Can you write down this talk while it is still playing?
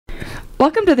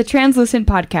Welcome to the Translucent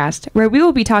Podcast, where we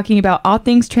will be talking about all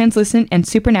things translucent and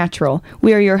supernatural.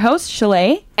 We are your hosts,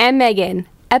 Shalay and Megan.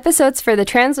 Episodes for the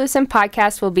Translucent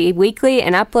Podcast will be weekly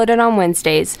and uploaded on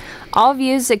Wednesdays. All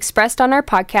views expressed on our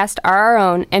podcast are our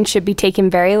own and should be taken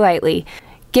very lightly.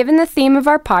 Given the theme of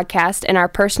our podcast and our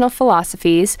personal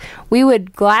philosophies, we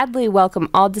would gladly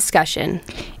welcome all discussion.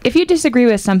 If you disagree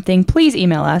with something, please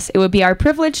email us. It would be our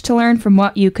privilege to learn from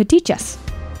what you could teach us.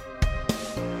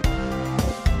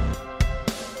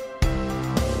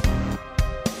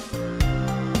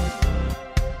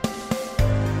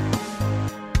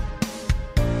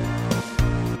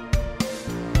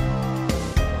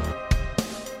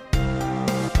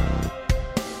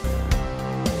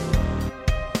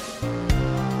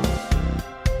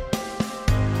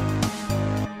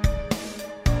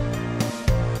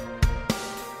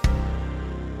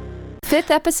 Fifth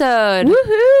episode.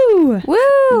 Woohoo!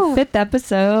 Woo! Fifth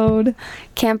episode.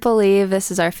 Can't believe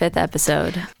this is our fifth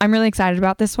episode. I'm really excited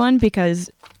about this one because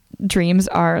dreams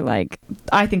are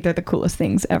I think they're the coolest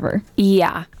things ever.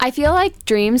 Yeah. I feel like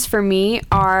dreams for me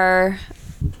are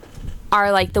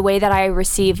like the way that I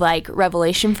receive like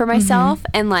revelation for myself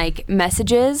and like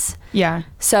messages. Yeah.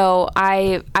 So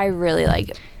I really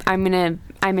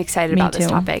I'm excited about this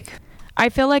topic. I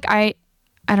feel like I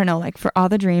don't know, like for all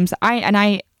the dreams,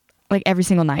 I like every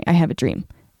single night I have a dream.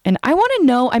 And I want to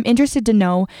know, I'm interested to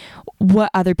know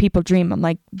what other people dream. I'm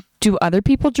like, do other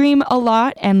people dream a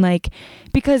lot? And like,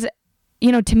 because,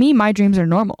 you know, to me, my dreams are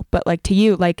normal. But like to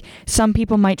you, like some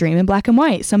people might dream in black and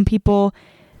white. Some people,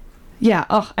 yeah.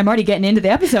 Oh, I'm already getting into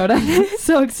the episode. I'm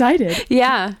so excited.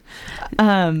 Yeah.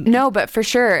 No, but for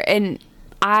sure. And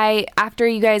after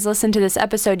you guys listen to this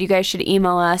episode, you guys should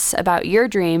email us about your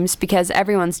dreams because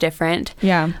everyone's different.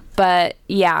 Yeah. But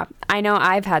yeah, I know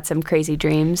I've had some crazy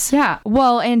dreams. Yeah.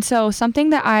 Well, and so something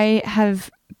that I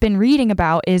have been reading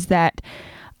about is that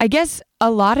I guess a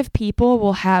lot of people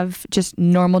will have just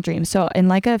normal dreams. So in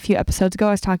like a few episodes ago,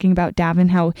 I was talking about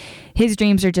Davin, how his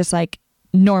dreams are just like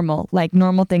normal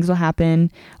things will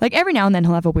happen. Like every now and then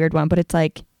he'll have a weird one, but it's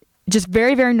like just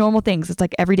very, very normal things. It's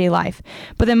like everyday life.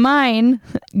 But then mine,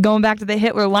 going back to the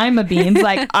Hitler lima beans,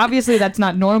 like obviously that's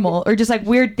not normal, or just like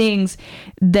weird things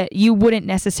that you wouldn't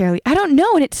necessarily, I don't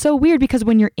know. And it's so weird because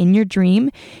when you're in your dream,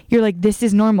 you're like, this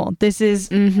is normal. This is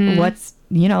what's,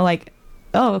 you know, like,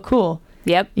 oh, cool.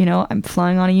 Yep. You know, I'm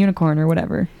flying on a unicorn or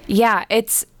whatever. Yeah.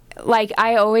 It's like,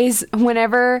 I always,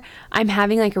 whenever I'm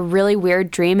having like a really weird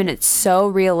dream and it's so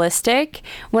realistic,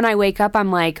 when I wake up,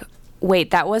 I'm like,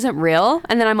 wait, that wasn't real?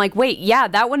 And then I'm like, wait, yeah,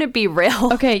 that wouldn't be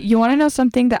real. Okay, you want to know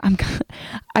something that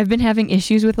I've been having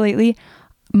issues with lately?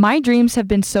 My dreams have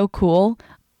been so cool.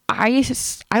 I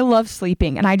love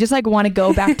sleeping, and I just like want to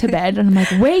go back to bed, and I'm like,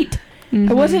 wait,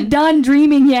 I wasn't done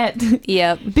dreaming yet.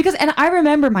 Yep. Because, and I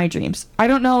remember my dreams. I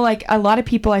don't know, like a lot of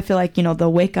people, I feel like, you know,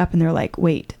 they'll wake up and they're like,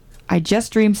 wait, I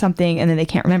just dreamed something, and then they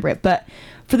can't remember it. But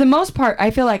for the most part,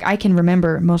 I feel like I can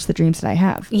remember most of the dreams that I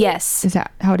have. Yes. Is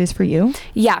that how it is for you?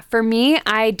 Yeah, for me,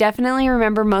 I definitely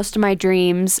remember most of my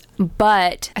dreams,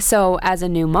 but so as a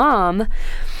new mom,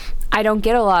 I don't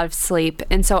get a lot of sleep,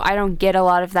 and so I don't get a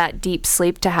lot of that deep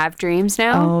sleep to have dreams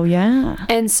now. Oh, yeah.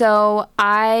 And so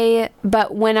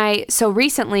so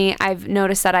recently I've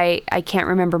noticed that I can't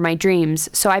remember my dreams,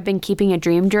 so I've been keeping a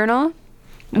dream journal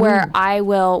where I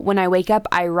will, when I wake up,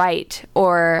 I write,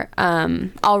 or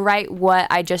I'll write what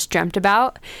I just dreamt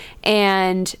about,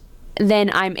 and then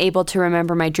I'm able to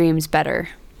remember my dreams better.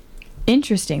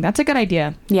 Interesting. That's a good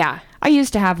idea. Yeah. I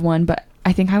used to have one, but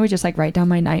I think I would just like write down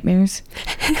my nightmares,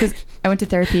 because I went to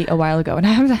therapy a while ago, and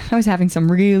I was having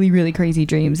some really, really crazy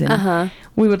dreams, and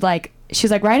we would like, she's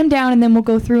like, write them down, and then we'll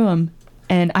go through them,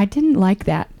 and I didn't like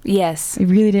that. Yes. I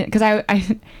really didn't, because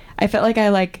I felt like I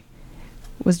like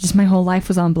was just, my whole life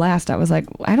was on blast. I was like,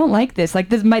 I don't like this. Like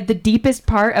this, the deepest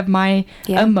part of my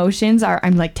emotions are,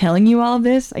 I'm like telling you all of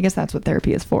this. I guess that's what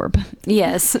therapy is for. But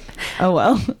yes. Oh,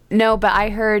 well. No, but I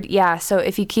heard, yeah. So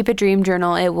if you keep a dream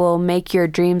journal, it will make your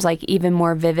dreams like even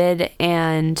more vivid,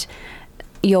 and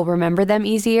you'll remember them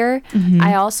easier.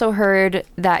 I also heard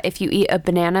that if you eat a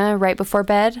banana right before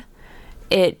bed,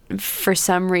 it for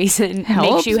some reason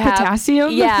helps, makes you have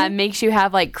potassium. Yeah, makes you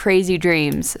have like crazy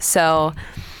dreams. So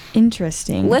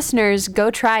interesting. Listeners,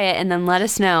 go try it and then let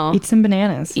us know. Eat some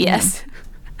bananas. Yes.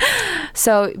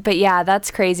 So, but yeah, that's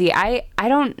crazy. I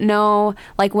don't know,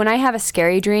 like when I have a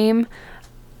scary dream,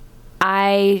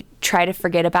 I try to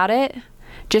forget about it,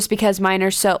 just because mine are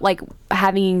so, like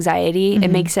having anxiety, it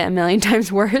makes it a million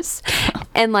times worse.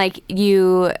 And like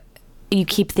you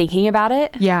keep thinking about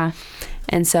it. Yeah.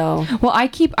 And so, well, I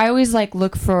always like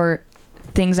look for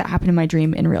things that happen in my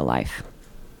dream in real life.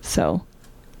 So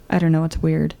I don't know, it's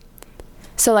weird.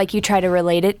 So like you try to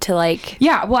relate it to like...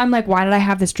 Yeah, well, I'm like, why did I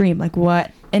have this dream? Like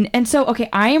what? And so, okay,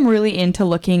 I am really into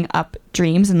looking up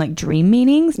dreams and like dream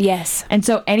meanings. Yes. And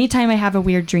so anytime I have a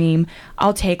weird dream,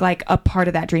 I'll take like a part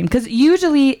of that dream. Because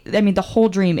usually, I mean, the whole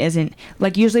dream isn't,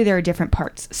 like usually there are different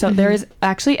parts. So there is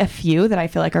actually a few that I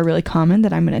feel like are really common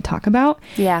that I'm going to talk about.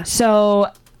 Yeah.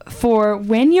 So for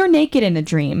when you're naked in a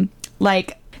dream,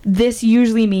 like this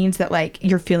usually means that like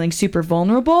you're feeling super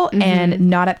vulnerable and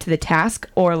not up to the task,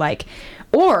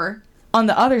 or on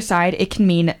the other side, it can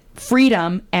mean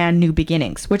freedom and new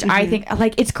beginnings, which I think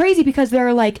like it's crazy because there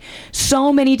are like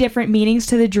so many different meanings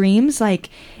to the dreams. Like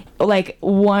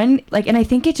one, like, and I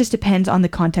think it just depends on the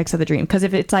context of the dream. Because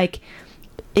if it's like,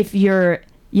 if you're,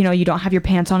 you know, you don't have your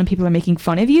pants on and people are making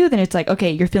fun of you, then it's like,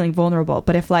 okay, you're feeling vulnerable.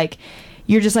 But if like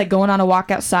you're just like going on a walk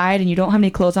outside and you don't have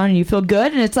any clothes on and you feel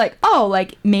good, and it's like, oh,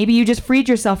 like maybe you just freed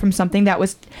yourself from something that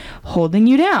was holding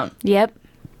you down. Yep.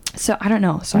 So I don't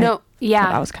know. So I thought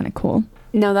that was kind of cool.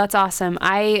 No, that's awesome.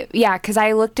 Because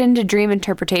I looked into dream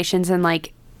interpretations and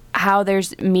like how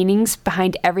there's meanings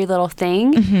behind every little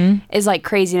thing is like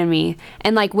crazy to me.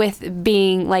 And like with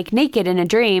being like naked in a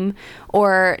dream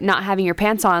or not having your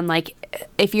pants on, like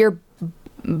if you're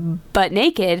butt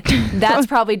naked, that's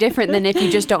probably different than if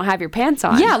you just don't have your pants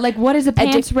on. Yeah, like what does the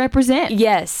pants represent?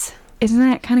 Yes. Isn't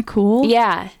that kind of cool?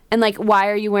 Yeah. And like, why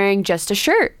are you wearing just a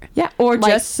shirt? Yeah, or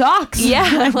like, just socks.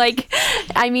 Yeah, like,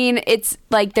 I mean, it's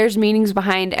like there's meanings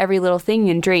behind every little thing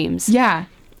in dreams. Yeah.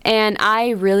 And I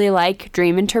really like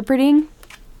dream interpreting.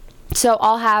 So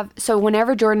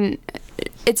whenever Jordan,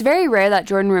 it's very rare that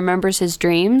Jordan remembers his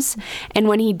dreams. And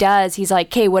when he does, he's like,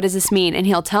 okay, what does this mean? And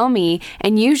he'll tell me.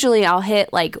 And usually I'll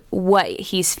hit like what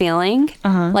he's feeling,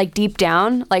 like deep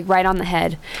down, like right on the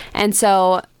head. And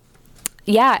so...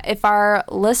 yeah, if our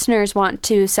listeners want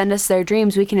to send us their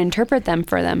dreams, we can interpret them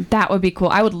for them. That would be cool.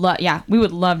 We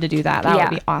would love to do that. That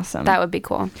would be awesome. That would be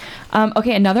cool.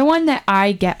 Okay, another one that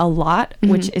I get a lot,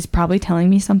 which is probably telling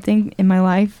me something in my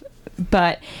life,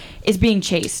 but is being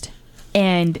chased.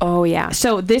 And oh yeah.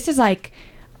 So this is like,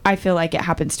 I feel like it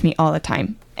happens to me all the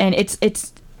time. And it's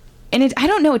I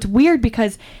don't know, it's weird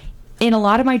because in a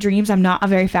lot of my dreams, I'm not a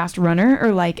very fast runner,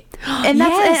 or like, and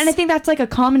that's, and I think that's like a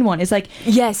common one. Is like,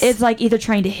 yes, it's like either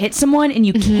trying to hit someone and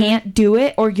you can't do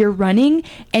it, or you're running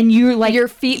and you're like, your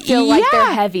feet feel like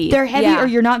they're heavy, or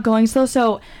you're not going slow.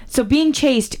 So being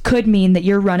chased could mean that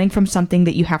you're running from something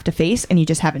that you have to face and you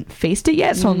just haven't faced it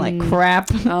yet. So I'm like, crap.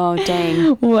 Oh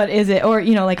dang. What is it? Or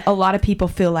you know, like a lot of people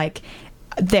feel like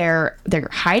they're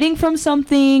hiding from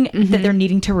something that they're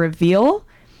needing to reveal.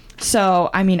 So,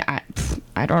 I mean,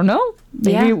 I don't know.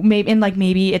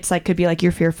 Maybe it's like, could be like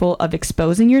you're fearful of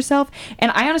exposing yourself. And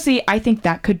I think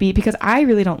that could be because I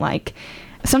really don't like,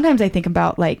 sometimes I think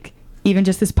about like, even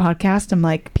just this podcast, I'm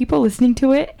like, people listening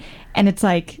to it, and it's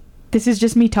like, this is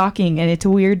just me talking, and it's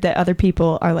weird that other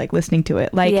people are like listening to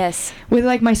it. Like, yes. With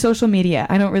like my social media,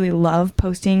 I don't really love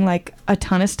posting like a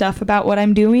ton of stuff about what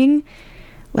I'm doing.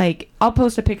 Like, I'll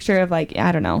post a picture of like,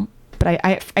 I don't know, but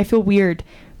I feel weird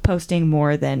posting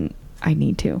more than I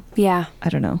need to. Yeah. I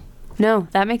don't know. No,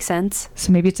 that makes sense.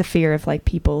 So maybe it's a fear of like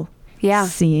people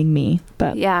seeing me.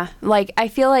 But yeah, like I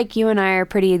feel like you and I are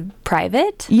pretty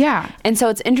private. Yeah. And so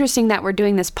it's interesting that we're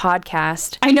doing this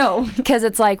podcast. I know. Because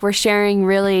it's like we're sharing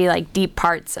really like deep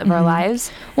parts of our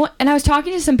lives. Well, and I was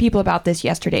talking to some people about this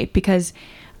yesterday because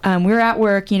we were at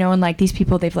work, you know, and like these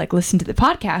people, they've like listened to the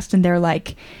podcast and they're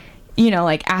like, you know,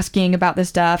 like asking about this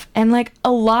stuff. And like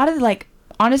a lot of like,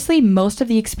 honestly, most of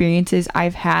the experiences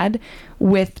I've had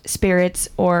with spirits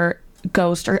or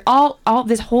ghosts or all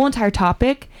this whole entire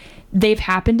topic, they've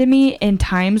happened to me in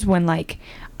times when like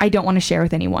I don't want to share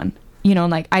with anyone, you know,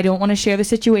 like I don't want to share the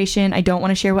situation. I don't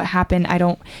want to share what happened.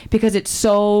 Because it's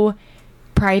so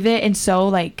private and so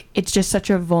like it's just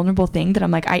such a vulnerable thing that I'm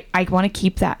like I want to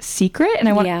keep that secret, and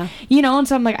I want you know, and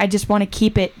so I'm like I just want to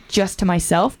keep it just to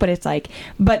myself, but it's like,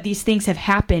 but these things have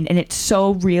happened and it's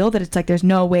so real that it's like there's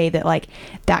no way that like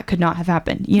that could not have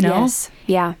happened, you know? Yes.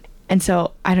 Yeah. And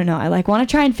so I don't know, I like want to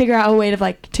try and figure out a way to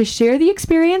like to share the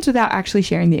experience without actually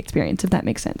sharing the experience, if that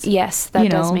makes sense. Yes,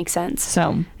 that does make sense.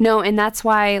 So no, and that's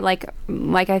why like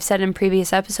I've said in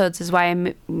previous episodes is why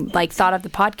I like thought of the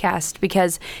podcast,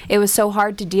 because it was so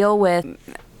hard to deal with,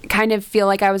 kind of feel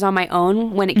like I was on my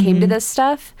own when it came to this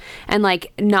stuff, and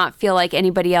like not feel like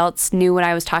anybody else knew what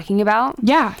I was talking about.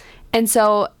 Yeah. And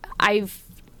so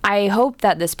I hope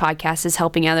that this podcast is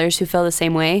helping others who feel the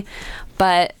same way.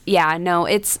 But yeah, no,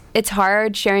 it's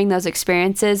hard sharing those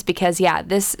experiences because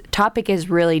this topic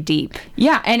is really deep.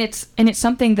 Yeah, and it's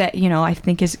something that, you know, I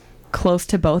think is close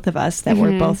to both of us, that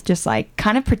we're both just like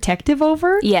kind of protective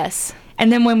over. Yes.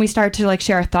 And then when we start to like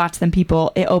share our thoughts, then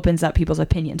it opens up people's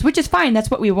opinions, which is fine.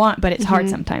 That's what we want, but it's hard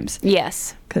sometimes.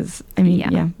 Yes. Because, I mean,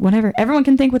 yeah, whatever. Everyone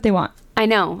can think what they want. I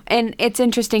know. And it's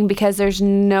interesting because there's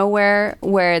nowhere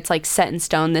where it's like set in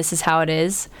stone, this is how it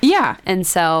is. Yeah. And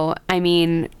so, I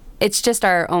mean, it's just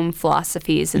our own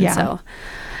philosophies. And so,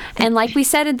 and like we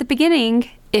said at the beginning,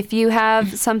 if you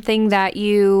have something that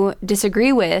you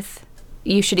disagree with,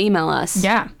 you should email us.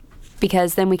 Yeah.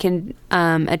 Because then we can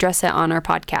address it on our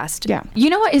podcast. Yeah. You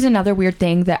know what is another weird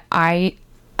thing that I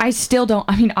still don't,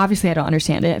 I mean, obviously I don't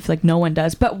understand it. I feel like no one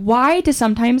does. But why do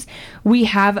sometimes we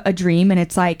have a dream and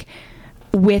it's like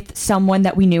with someone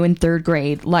that we knew in 3rd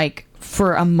grade, like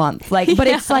for a month, like, but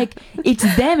it's like, it's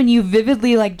them and you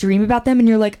vividly like dream about them and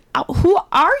you're like, oh, who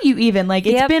are you even? Like,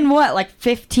 it's been what, like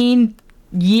 15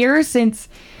 years since,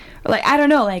 like, I don't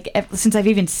know, like since I've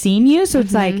even seen you. So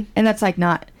it's like, and that's like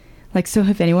not like, so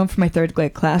if anyone from my 3rd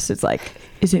grade class is like,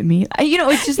 is it me? You know,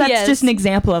 it's just, that's just an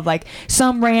example of like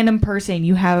some random person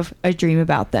you have a dream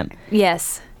about them.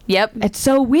 Yes. Yep. It's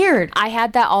so weird. I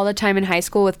had that all the time in high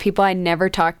school with people I never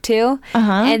talked to.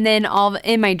 And then all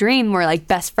in my dream we're like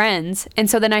best friends. And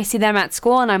so then I see them at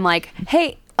school and I'm like,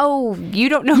 hey, oh, you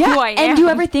don't know who I am. And do you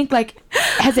ever think like,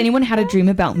 has anyone had a dream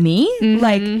about me?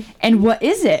 Like, and what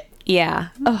is it? Yeah.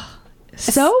 Ugh.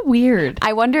 So weird.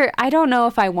 I wonder, I don't know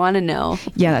if I want to know.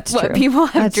 Yeah, that's what true. people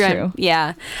have That's dreamt. true.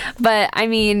 Yeah. But I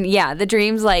mean, yeah, the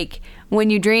dreams, like when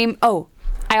you dream. Oh,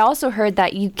 I also heard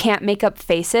that you can't make up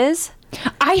faces.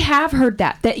 I have heard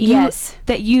that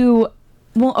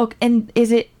well, okay, and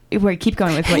is it, wait, keep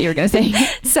going with what you were going to say.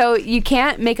 So you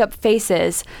can't make up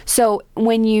faces. So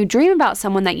when you dream about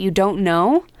someone that you don't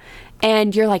know,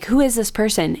 and you're like, who is this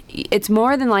person? It's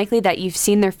more than likely that you've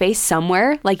seen their face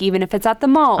somewhere, like even if it's at the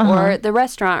mall or the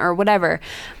restaurant or whatever.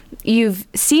 You've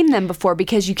seen them before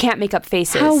because you can't make up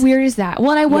faces. How weird is that? Well,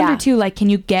 and I wonder too, like, can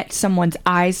you get someone's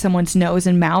eyes, someone's nose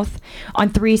and mouth on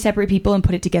 3 separate people and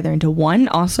put it together into one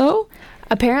also?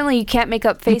 Apparently you can't make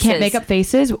up faces. You can't make up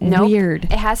faces? Nope. Weird.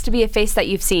 It has to be a face that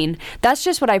you've seen. That's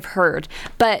just what I've heard.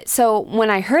 But so when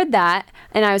I heard that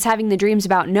and I was having the dreams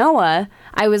about Noah,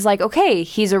 I was like, okay,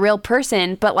 he's a real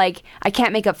person, but like I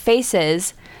can't make up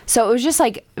faces. So it was just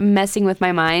like messing with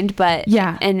my mind, but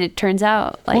and it turns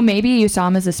out like, well, maybe you saw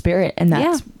him as a spirit and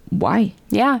that's why.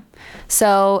 Yeah.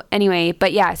 So anyway,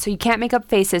 but yeah, so you can't make up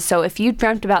faces. So if you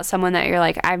dreamt about someone that you're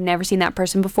like, I've never seen that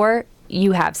person before,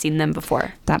 you have seen them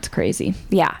before. That's crazy.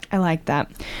 Yeah. I like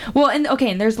that. Well, and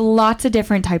there's lots of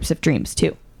different types of dreams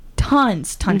too.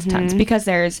 Tons, because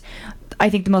there's, I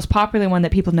think the most popular one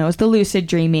that people know is the lucid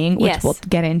dreaming, which we'll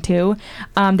get into.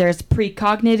 There's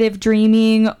precognitive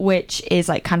dreaming, which is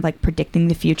like kind of like predicting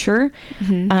the future.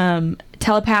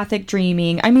 Telepathic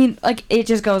dreaming. I mean, like it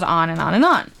just goes on and on and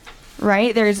on,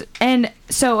 right? And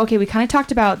so, okay, we kind of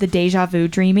talked about the deja vu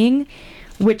dreaming,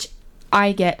 which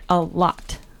I get a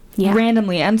lot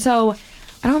randomly. And so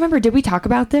I don't remember, did we talk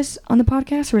about this on the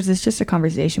podcast or is this just a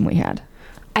conversation we had?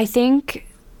 I think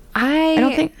I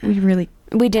don't think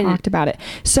we didn't talked about it.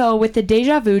 So with the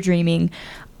deja vu dreaming,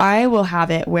 I will have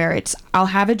it where I'll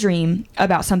have a dream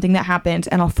about something that happens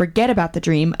and I'll forget about the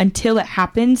dream until it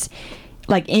happens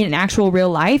like in actual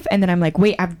real life. And then I'm like,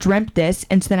 wait, I've dreamt this.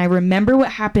 And so then I remember what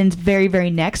happens very,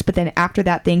 very next. But then after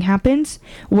that thing happens,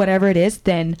 whatever it is,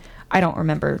 then I don't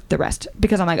remember the rest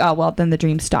because I'm like, oh, well, then the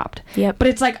dream stopped. Yep. But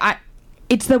it's like,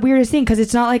 it's the weirdest thing because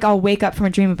it's not like I'll wake up from a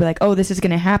dream and be like, oh, this is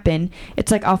going to happen.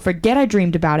 It's like I'll forget I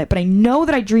dreamed about it, but I know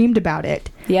that I dreamed about it.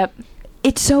 Yep.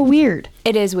 It's so weird.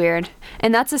 It is weird.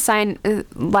 And that's a sign,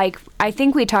 like, I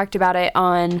think we talked about it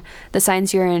on the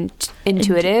signs you're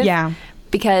intuitive. Yeah.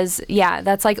 Because,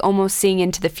 that's like almost seeing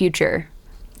into the future.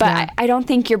 But I don't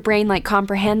think your brain like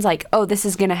comprehends like, oh, this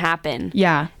is going to happen.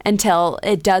 Yeah. Until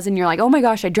it does and you're like, oh my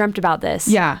gosh, I dreamt about this.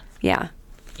 Yeah. Yeah.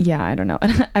 Yeah, I don't know.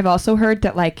 I've also heard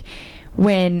that like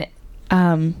when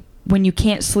you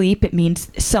can't sleep, it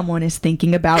means someone is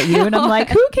thinking about you. And I'm like,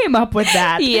 who came up with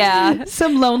that? Yeah.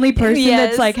 Some lonely person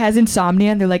that's like has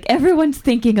insomnia and they're like, everyone's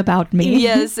thinking about me.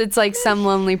 Yes, it's like some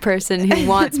lonely person who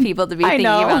wants people to be thinking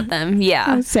about them. Yeah.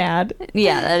 How sad.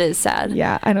 Yeah, that is sad.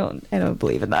 Yeah, I don't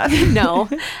believe in that. No.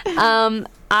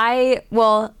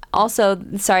 Also,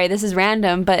 sorry, this is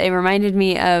random, but it reminded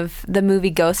me of the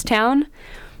movie Ghost Town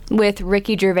with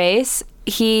Ricky Gervais.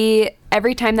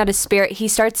 Every time that a spirit, he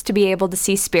starts to be able to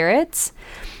see spirits,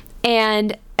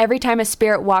 and every time a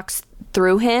spirit walks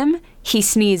through him, he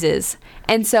sneezes.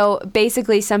 And so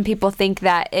basically some people think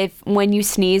that when you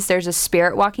sneeze, there's a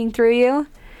spirit walking through you.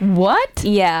 What?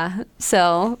 Yeah.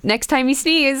 So next time you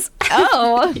sneeze,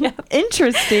 Oh,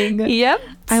 Interesting. yep.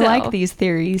 I So- like these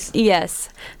theories. Yes.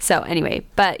 So anyway,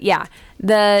 but yeah,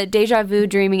 the deja vu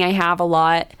dreaming I have a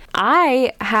lot.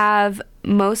 I have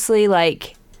mostly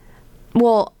like,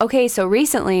 well, okay, so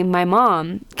recently my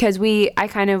mom, because I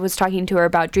kind of was talking to her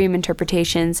about dream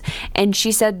interpretations, and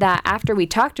she said that after we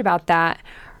talked about that,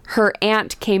 her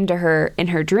aunt came to her in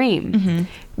her dream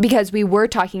because we were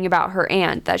talking about her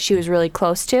aunt that she was really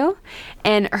close to,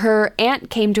 and her aunt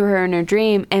came to her in her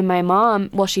dream, and my mom,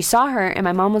 well, she saw her, and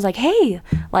my mom was like, hey,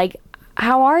 like,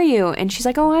 how are you? And she's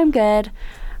like, oh, I'm good.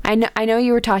 I know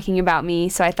you were talking about me,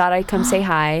 so I thought I'd come say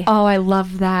hi. Oh, I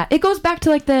love that. It goes back to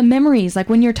like the memories, like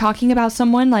when you're talking about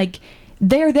someone, like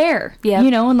they're there, Yep.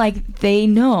 you know, and like they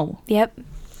know. Yep.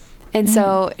 And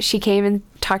so she came and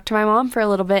talked to my mom for a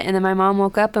little bit, and then my mom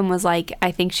woke up and was like,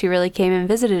 I think she really came and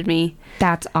visited me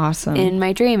That's awesome. in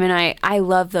my dream. And I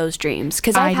love those dreams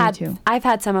because I do too. I've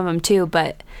had some of them too,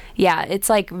 but yeah, it's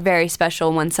like very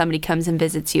special when somebody comes and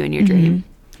visits you in your dream.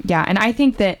 Yeah, and I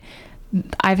think that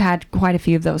I've had quite a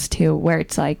few of those too, where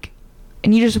it's like,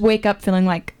 and you just wake up feeling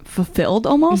like fulfilled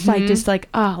almost, like just like,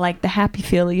 oh, like the happy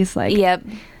feelies, like, Yep.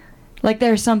 like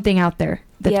there's something out there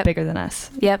that's Yep. bigger than us.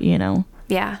 Yep. You know,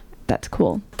 Yeah. that's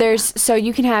cool. So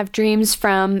you can have dreams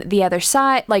from the other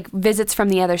side, like visits from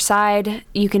the other side.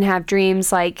 You can have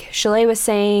dreams like Shalay was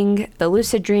saying, the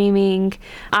lucid dreaming.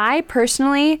 I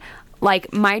personally,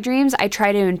 like my dreams, I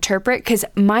try to interpret because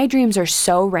my dreams are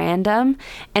so random.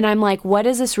 And I'm like, what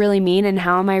does this really mean? And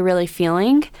how am I really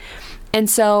feeling? And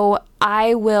so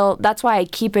that's why I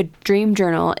keep a dream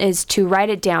journal, is to write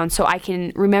it down so I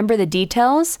can remember the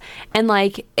details, and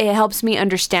like it helps me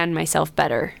understand myself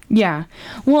better. Yeah.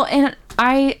 Well, and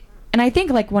I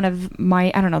think like one of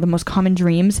my, I don't know, the most common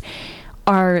dreams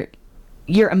are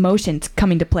your emotions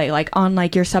coming to play, like on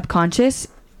like your subconscious.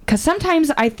 Because sometimes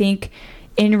I think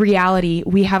in reality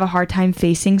we have a hard time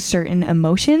facing certain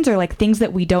emotions, or like things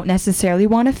that we don't necessarily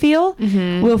want to feel,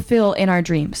 we'll feel in our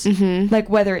dreams. Like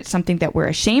whether it's something that we're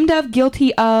ashamed of,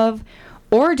 guilty of,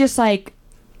 or just like,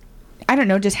 I don't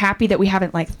know, just happy that we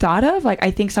haven't like thought of. Like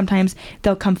I think sometimes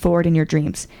they'll come forward in your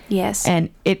dreams. Yes. And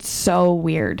it's so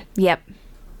weird. Yep.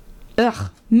 Ugh.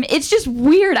 It's just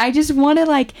weird. I just want to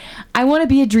like, I want to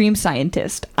be a dream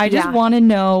scientist. I just Yeah. want to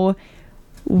know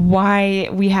why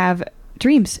we have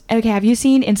dreams. Okay, have you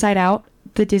seen Inside Out,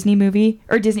 the Disney movie,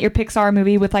 or Disney or Pixar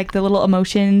movie with like the little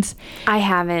emotions? I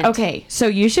haven't. Okay, so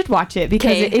you should watch it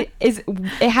because Okay.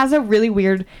 it has a really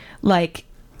weird like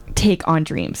take on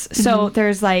dreams. So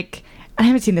there's like, I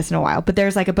haven't seen this in a while, but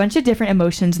there's like a bunch of different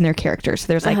emotions in their characters. So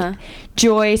there's like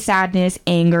joy, sadness,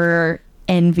 anger,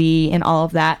 envy, and all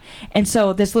of that. And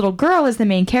so this little girl is the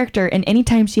main character, and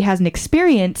anytime she has an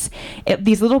experience,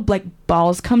 these little like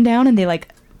balls come down and they like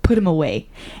put them away.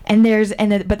 But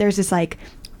there's this like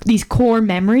these core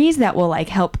memories that will like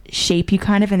help shape you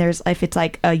kind of, and there's, if it's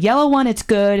like a yellow one, it's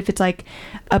good, if it's like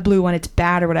a blue one, it's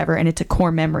bad or whatever, and it's a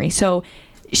core memory. So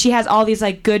she has all these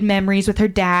like good memories with her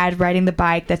dad riding the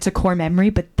bike, that's a core memory,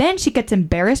 but then she gets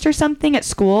embarrassed or something at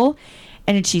school,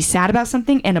 and then she's sad about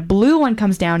something, and a blue one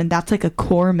comes down, and that's like a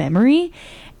core memory.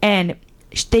 And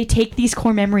they take these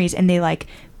core memories and they like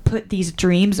put these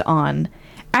dreams on.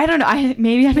 I don't know,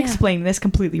 maybe I'm explaining this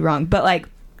completely wrong, but like,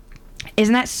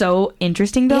 isn't that so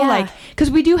interesting though? Yeah. Like,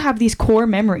 because we do have these core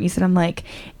memories, and I'm like,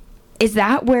 is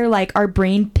that where like our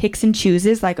brain picks and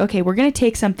chooses, like, okay, we're gonna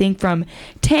take something from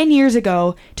 10 years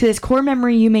ago to this core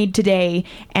memory you made today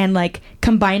and like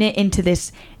combine it into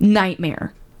this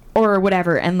nightmare or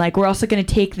whatever, and like we're also gonna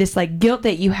take this like guilt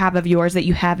that you have of yours that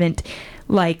you haven't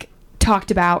like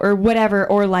talked about or whatever,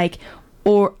 or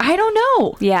I don't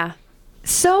know. Yeah.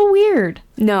 So weird.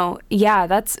 No. Yeah,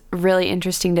 that's really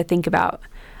interesting to think about.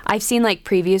 I've seen like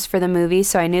previews for the movie,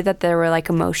 so I knew that there were like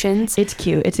emotions. It's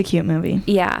cute. It's a cute movie.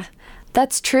 Yeah,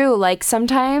 that's true. Like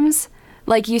sometimes,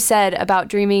 like you said about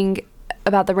dreaming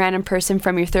about the random person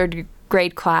from your third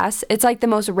grade class, it's like the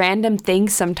most random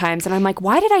things sometimes. And I'm like,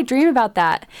 why did I dream about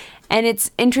that? And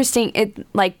it's interesting. It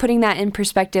like putting that in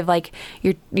perspective, like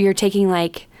you're taking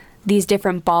like these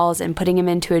different balls and putting them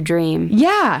into a dream.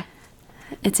 Yeah.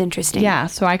 It's interesting. Yeah.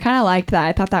 So I kind of liked that.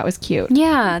 I thought that was cute.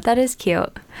 Yeah, that is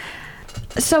cute.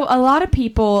 So a lot of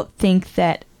people think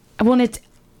that, I want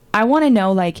to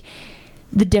know like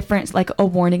the difference, like a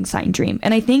warning sign dream.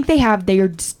 And I think they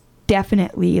are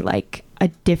definitely like a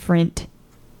different,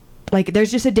 like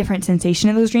there's just a different sensation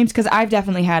in those dreams. Cause I've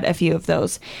definitely had a few of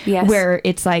those. Yes. Where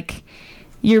it's like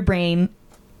your brain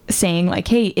saying like,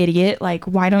 hey idiot, like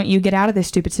why don't you get out of this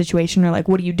stupid situation? Or like,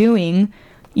 what are you doing?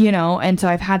 You know? And so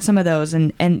I've had some of those,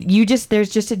 and there's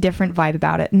just a different vibe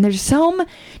about it. And there's some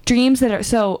dreams that are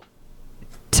so,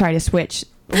 sorry to switch,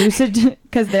 lucid,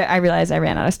 because I realized I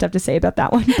ran out of stuff to say about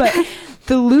that one, but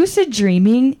the lucid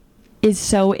dreaming is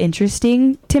so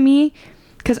interesting to me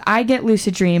because I get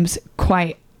lucid dreams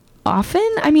quite often.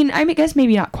 I mean, I guess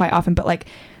maybe not quite often, but like,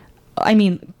 I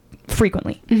mean,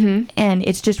 frequently. And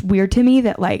it's just weird to me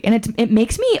that like, and it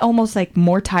makes me almost like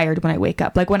more tired when I wake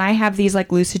up. Like when I have these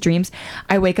like lucid dreams,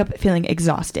 I wake up feeling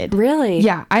exhausted. Really?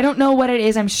 Yeah. I don't know what it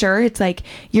is. I'm sure it's like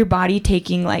your body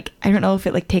taking like, I don't know if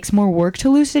it like takes more work to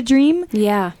lucid dream.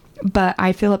 Yeah. But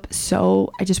I feel up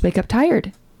I just wake up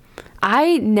tired.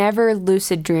 I never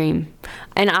lucid dream.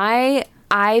 And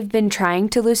I've been trying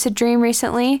to lucid dream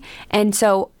recently. And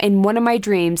so in one of my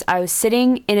dreams, I was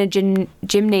sitting in a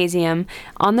gymnasium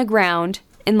on the ground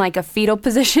in like a fetal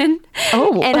position.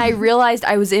 Oh. And I realized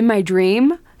I was in my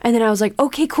dream. And then I was like,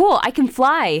 okay, cool, I can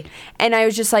fly. And I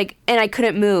was just like, and I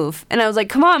couldn't move. And I was like,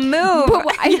 come on, move.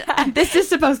 But this is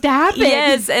supposed to happen.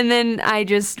 Yes. And then I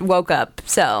just woke up.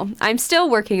 So I'm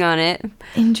still working on it.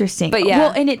 Interesting. But yeah.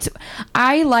 Well, and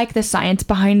I like the science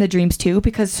behind the dreams too,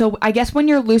 because so I guess when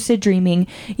you're lucid dreaming,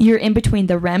 you're in between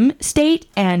the REM state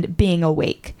and being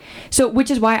awake. So, which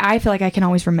is why I feel like I can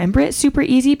always remember it super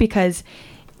easy because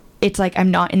it's like I'm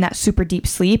not in that super deep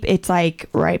sleep. It's like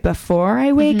right before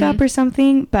I wake up or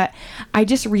something. But I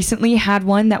just recently had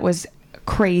one that was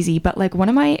crazy. But like one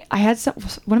of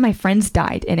my friends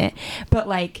died in it. But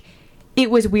like it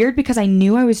was weird because I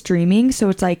knew I was dreaming. So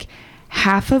it's like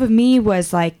half of me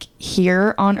was like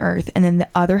here on Earth, and then the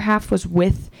other half was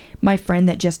with my friend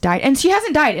that just died. And she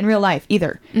hasn't died in real life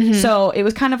either. So it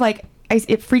was kind of like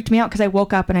it freaked me out because I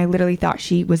woke up and I literally thought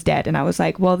she was dead, and I was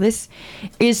like, well, this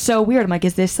is so weird. I'm like,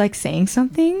 is this like saying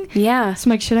something? Yeah. So I'm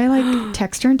like, should I like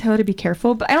text her and tell her to be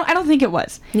careful? But I don't think it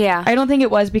was. Yeah. I don't think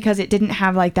it was because it didn't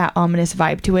have like that ominous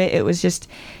vibe to it. It was just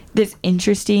this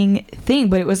interesting thing,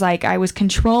 but it was like I was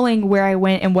controlling where I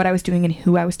went and what I was doing and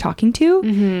who I was talking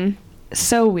to.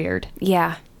 So weird.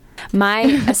 Yeah.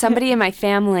 Somebody in my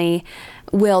family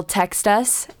will text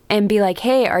us and be like,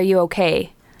 hey, are you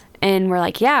okay? And we're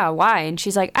like, yeah, why? And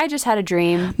she's like, I just had a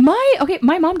dream.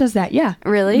 My mom does that. Yeah.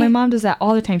 Really? My mom does that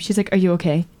all the time. She's like, are you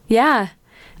okay? Yeah.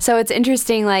 So it's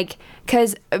interesting, like,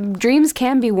 because dreams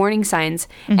can be warning signs.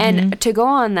 And to go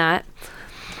on that,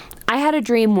 I had a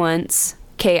dream once.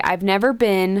 Okay, I've never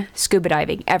been scuba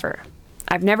diving, ever.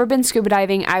 I've never been scuba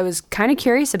diving. I was kind of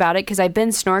curious about it because I've been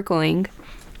snorkeling.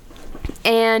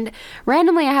 And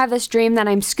randomly I have this dream that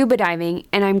I'm scuba diving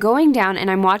and I'm going down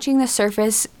and I'm watching the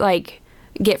surface, like,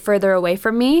 get further away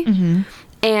from me,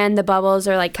 and the bubbles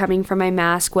are like coming from my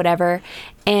mask, whatever,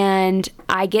 and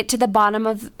I get to the bottom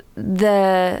of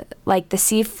the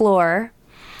sea floor,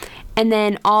 and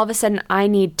then all of a sudden I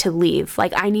need to leave.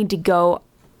 Like I need to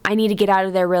get out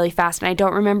of there really fast, and I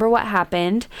don't remember what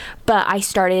happened, but I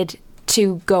started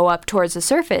to go up towards the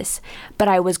surface, but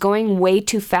I was going way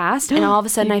too fast, and all of a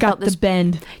sudden I felt this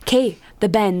bend. Okay, the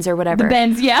bends or whatever. The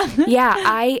bends, yeah.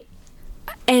 Yeah,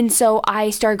 and so I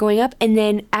started going up, and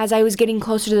then as I was getting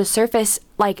closer to the surface,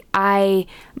 like my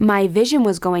vision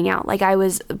was going out. Like I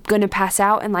was going to pass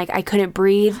out, and like I couldn't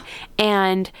breathe,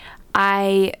 and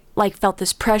I like felt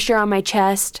this pressure on my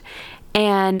chest,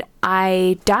 and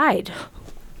I died.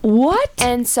 What?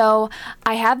 And so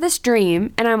I have this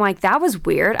dream, and I'm like, that was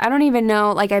weird. I don't even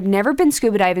know, like I've never been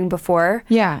scuba diving before.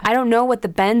 Yeah. I don't know what the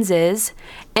bends is.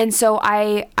 And so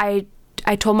I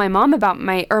told my mom about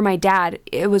my dad,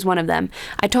 it was one of them.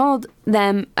 I told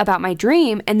them about my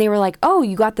dream, and they were like, oh,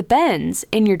 you got the bends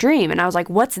in your dream. And I was like,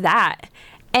 what's that?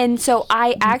 And so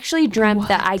I actually dreamt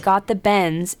that I got the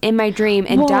bends in my dream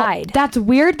and died. That's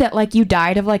weird that like you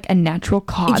died of like a natural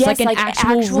cause, Yes, like an like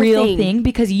actual real thing,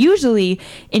 because usually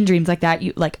in dreams like that,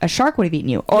 you like a shark would have eaten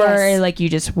you, or like you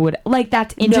just would like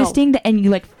that's interesting that, and you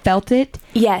like felt it.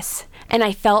 Yes. And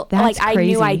I felt That's like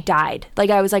crazy. I knew I died. Like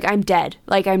I was like, I'm dead.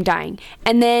 Like I'm dying.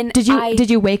 And then did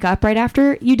you wake up right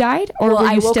after you died, or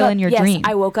were you still in your dream?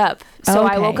 Yes, I woke up. So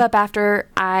I Okay. woke up after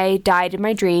I died in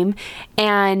my dream,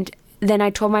 and then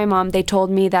I told my mom. They told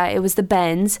me that it was the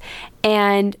bends,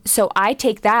 and so I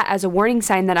take that as a warning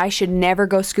sign that I should never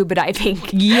go scuba diving.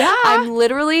 Yeah. I'm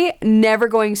literally never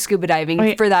going scuba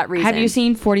diving for that reason. Have you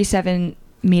seen 47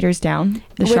 Meters Down,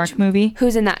 the shark movie?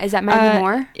 Who's in that? Is that Mandy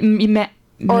Moore?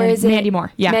 Or is it Mandy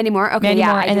Moore? Yeah, Mandy Moore. Okay, Mandy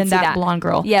yeah, Moore, I and did then see that that blonde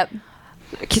girl. Yep.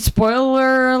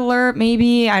 Spoiler alert,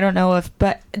 maybe, I don't know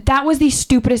but that was the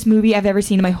stupidest movie I've ever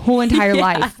seen in my whole entire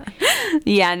life.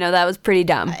 Yeah, no, that was pretty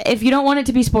dumb. If you don't want it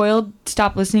to be spoiled,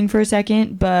 stop listening for a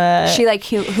second. But She like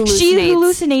hallucinates. she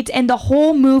hallucinates, and the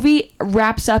whole movie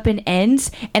wraps up and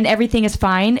ends, and everything is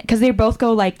fine because they both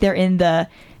go like they're in the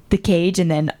cage,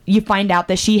 and then you find out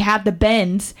that she had the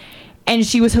bends and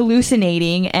she was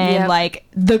hallucinating, and like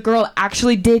the girl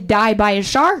actually did die by a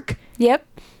shark. Yep.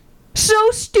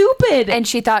 So stupid. And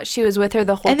she thought she was with her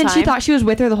the whole time. And then she thought she was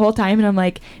with her the whole time. And I'm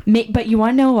like, but you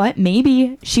want to know what?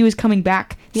 Maybe she was coming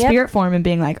back spirit form and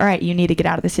being like, all right, you need to get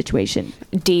out of this situation.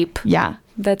 Deep. Yeah.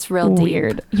 That's real deep.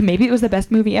 Weird. Maybe it was the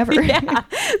best movie ever. Yeah.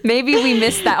 Maybe we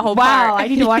missed that whole part. Wow, I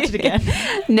need to watch it again.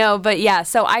 No, but yeah.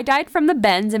 So I died from the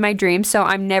bends in my dreams, so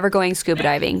I'm never going scuba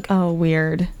diving. Oh,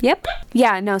 weird. Yep.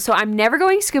 Yeah, no, so I'm never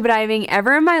going scuba diving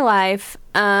ever in my life.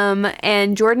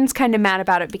 And Jordan's kind of mad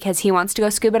about it because he wants to go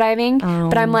scuba diving.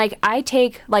 But I'm like, I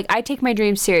take my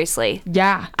dreams seriously.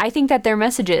 Yeah. I think that they're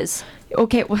messages.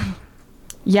 Okay, well,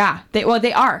 yeah.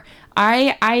 They are.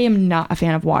 I am not a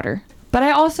fan of water. But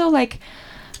I also like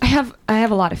I have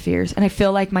a lot of fears, and I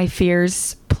feel like my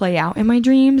fears play out in my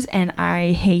dreams, and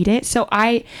I hate it.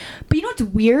 But you know what's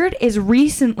weird is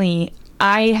recently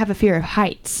I have a fear of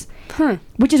heights.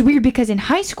 Which is weird because in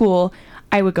high school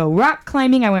I would go rock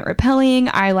climbing, I went rappelling,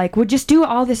 I like would just do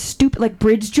all this stupid like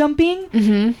bridge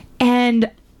jumping. And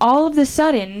all of a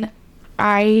sudden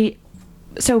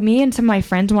so me and some of my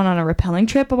friends went on a rappelling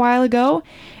trip a while ago,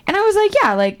 and I was like,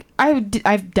 yeah, like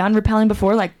I've done rappelling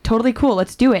before, like totally cool,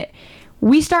 let's do it.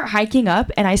 We start hiking up,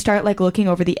 and I start like looking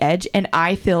over the edge, and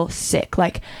I feel sick.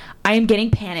 Like I am getting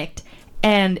panicked.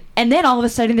 And then all of a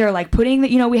sudden they're like putting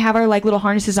the, we have our like little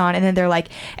harnesses on, and then they're like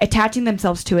attaching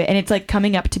themselves to it, and it's like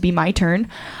coming up to be my turn.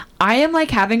 I am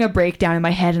like having a breakdown in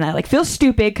my head, and I like feel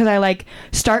stupid because I like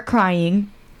start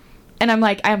crying. And I'm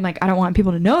like, I don't want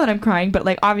people to know that I'm crying, but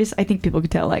like, obviously, I think people could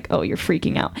tell, like, oh, you're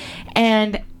freaking out.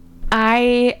 And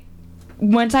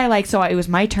once I like saw it was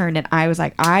my turn, and I was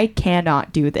like, I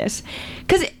cannot do this.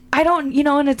 Because I don't,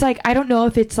 and it's like, I don't know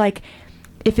if it's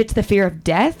the fear of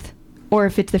death or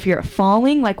if it's the fear of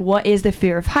falling. Like, what is the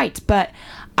fear of heights? But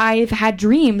I've had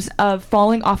dreams of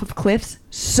falling off of cliffs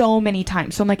so many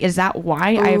times. So I'm like, is that why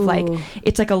I have like,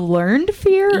 it's like a learned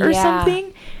fear or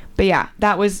something? But yeah,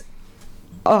 that was...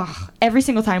 every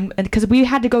single time, because we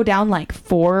had to go down like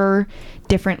 4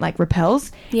 different like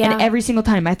rappels, and every single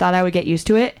time I thought I would get used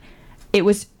to it. It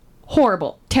was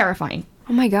horrible, terrifying.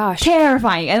 Oh my gosh,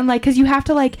 terrifying. And like, because you have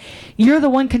to like, you're the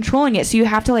one controlling it, so you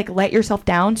have to like let yourself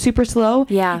down super slow.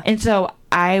 Yeah. And so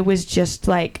I was just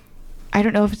like, I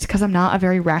don't know if it's because I'm not a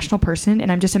very rational person,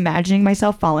 and I'm just imagining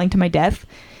myself falling to my death.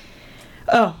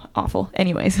 Oh, awful.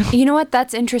 Anyways, you know what?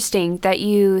 That's interesting that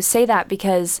you say that,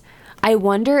 because I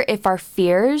wonder if our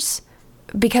fears,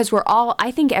 because I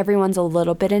think everyone's a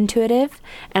little bit intuitive,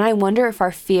 and I wonder if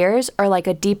our fears are like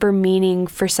a deeper meaning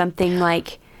for something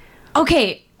like...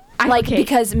 Okay.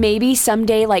 Because maybe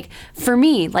someday, like, for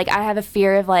me, like, I have a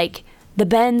fear of, like, the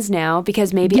bends now,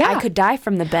 because maybe I could die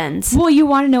from the bends. Well, you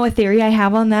want to know a theory I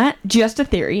have on that? Just a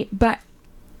theory, but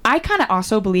I kind of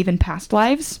also believe in past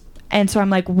lives. And so I'm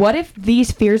like, what if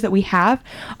these fears that we have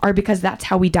are because that's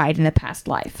how we died in a past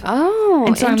life? Oh,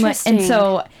 and so interesting.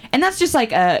 And that's just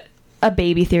like a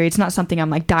baby theory. It's not something I'm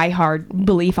like die hard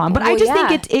belief on, but I just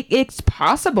think it's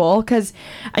possible, because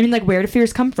I mean, like, where do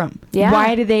fears come from? Yeah.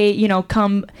 Why do they,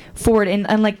 come forward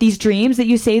and like these dreams that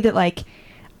you say that, like,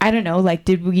 I don't know, like,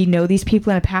 did we know these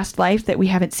people in a past life that we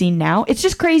haven't seen now? It's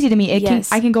just crazy to me.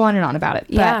 I can go on and on about it.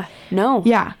 But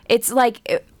yeah. It's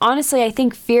like, honestly, I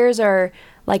think fears are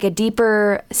like a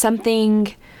deeper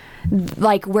something,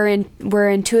 like we're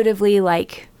intuitively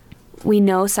like we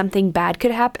know something bad could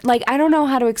happen. Like, I don't know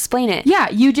how to explain it. Yeah,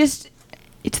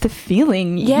 it's the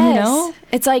feeling, yes.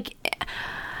 It's like,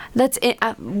 that's it.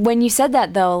 When you said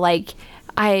that though, like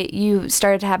you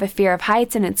started to have a fear of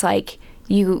heights, and it's like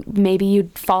maybe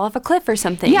you'd fall off a cliff or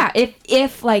something. Yeah,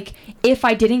 if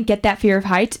I didn't get that fear of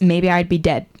heights, maybe I'd be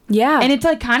dead. Yeah. And it's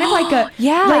like kind of like a...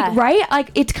 Yeah. Like, right?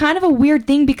 Like, it's kind of a weird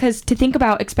thing, because to think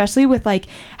about, especially with like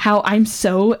how I'm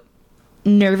so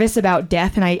nervous about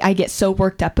death, and I get so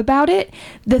worked up about it,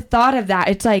 the thought of that,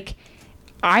 it's like,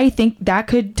 I think that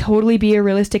could totally be a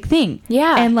realistic thing.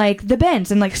 Yeah. And like the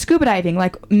bends and like scuba diving,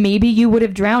 like maybe you would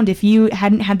have drowned if you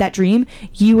hadn't had that dream.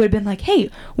 You would have been like, hey,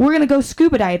 we're going to go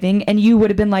scuba diving. And you would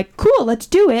have been like, cool, let's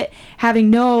do it. Having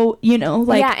no,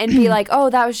 like... Yeah, and be like, oh,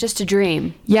 that was just a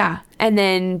dream. Yeah. And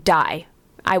then die.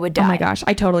 I would die. Oh my gosh,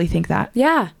 I totally think that.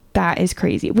 Yeah. That is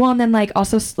crazy. Well, and then like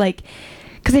also like...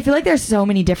 Because I feel like there's so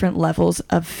many different levels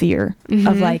of fear.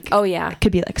 Of like... Oh yeah. It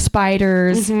could be like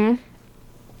spiders...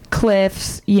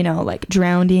 cliffs, like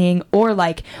drowning, or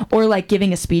like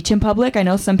giving a speech in public. I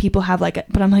know some people have like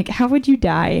but I'm like, how would you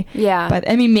die? Yeah. But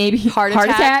I mean, maybe heart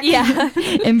attack. Yeah.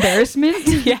 Embarrassment.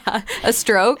 Yeah. A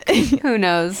stroke. Who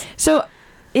knows? So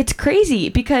it's crazy,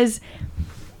 because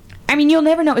I mean, you'll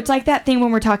never know. It's like that thing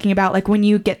when we're talking about like when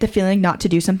you get the feeling not to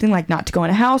do something, like not to go in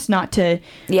a house, not to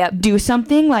do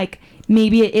something, like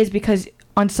maybe it is because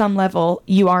on some level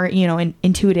you are,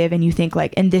 intuitive, and you think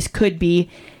like, and this could be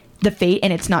the fate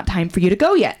and it's not time for you to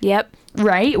go yet. Yep.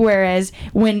 Right? Whereas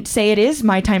when, say it is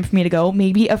my time for me to go,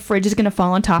 maybe a fridge is going to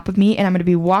fall on top of me and I'm going to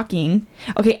be walking.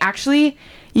 Okay, actually,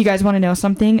 you guys want to know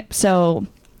something? So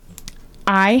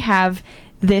I have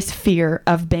this fear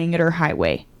of Bangor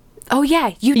Highway. Oh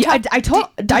yeah, I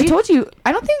told you.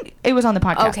 I don't think it was on the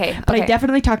podcast. Okay, but I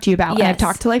definitely talked to you about. Yes. And I've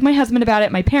talked to like my husband about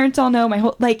it. My parents all know.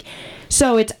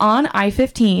 So it's on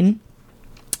I-15,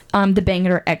 the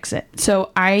Bangor exit.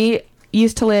 So I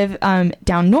used to live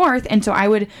down north, and so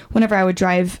whenever I would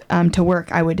drive to work,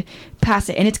 I would pass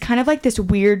it, and it's kind of like this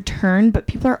weird turn, but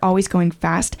people are always going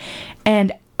fast,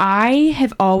 and I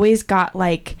have always got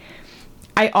like.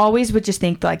 I always would just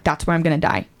think like that's where I'm gonna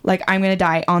die. Like I'm gonna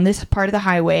die on this part of the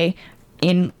highway.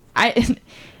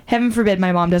 Heaven forbid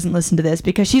my mom doesn't listen to this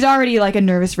because she's already like a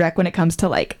nervous wreck when it comes to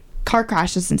like car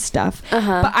crashes and stuff.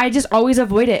 Uh-huh. But I just always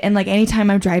avoid it. And like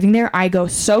anytime I'm driving there, I go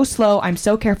so slow. I'm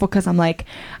so careful because I'm like,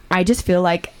 I just feel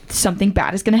like something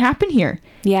bad is gonna happen here.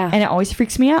 Yeah. And it always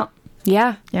freaks me out.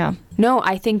 Yeah. Yeah. No,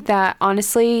 I think that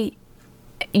honestly,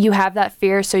 you have that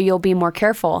fear, so you'll be more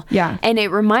careful. Yeah. And it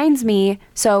reminds me,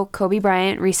 so Kobe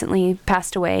Bryant recently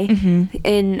passed away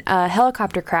in a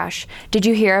helicopter crash. Did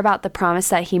you hear about the promise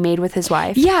that he made with his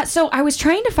wife? Yeah. So I was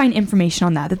trying to find information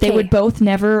on that they would both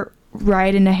never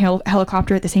ride in a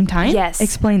helicopter at the same time. Yes.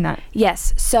 Explain that.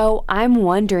 Yes. So I'm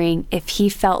wondering if he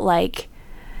felt like,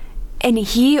 and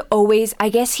he always, I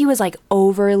guess he was like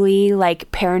overly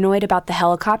like paranoid about the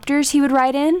helicopters he would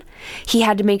ride in. He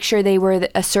had to make sure they were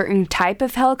a certain type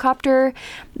of helicopter,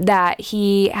 that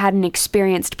he had an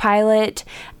experienced pilot.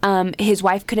 His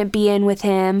wife couldn't be in with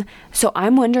him. So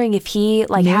I'm wondering if he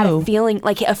like had a feeling,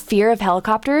 like a fear of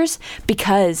helicopters,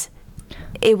 because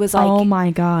it was like, oh my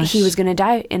gosh, he was gonna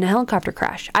die in a helicopter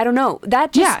crash. I don't know.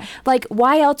 That just like,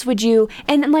 why else would you?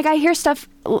 And like I hear stuff,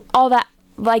 all that.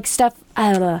 Like stuff,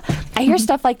 I hear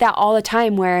stuff like that all the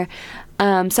time where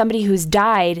somebody who's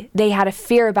died, they had a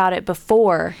fear about it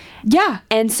before. Yeah.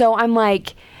 And so I'm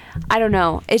like, I don't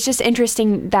know. It's just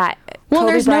interesting that Kobe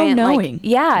there's Bryant, no knowing. Like,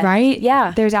 yeah. Right?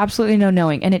 Yeah. There's absolutely no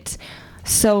knowing. And it's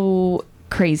so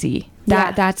crazy.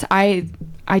 I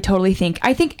totally think.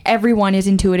 I think everyone is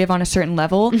intuitive on a certain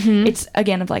level. Mm-hmm. It's,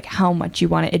 again, of like how much you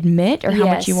want to admit or how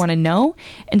much you want to know.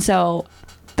 And so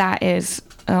that is,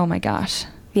 oh my gosh.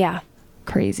 Yeah.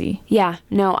 Crazy. Yeah.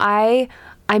 No, I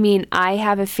mean, I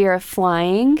have a fear of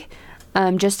flying,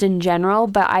 just in general,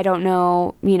 but I don't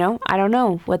know, I don't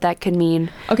know what that could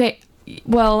mean. Okay.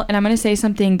 Well, and I'm going to say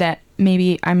something that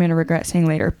maybe I'm going to regret saying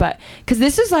later, but because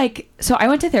this is like, so I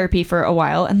went to therapy for a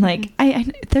while, and like,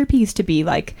 therapy used to be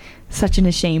like such an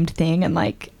ashamed thing, and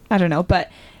like, I don't know, but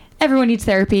everyone needs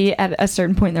therapy at a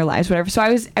certain point in their lives, whatever. So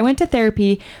I went to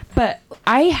therapy, but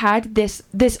I had this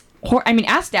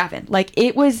ask Davin. Like,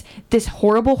 it was this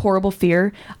horrible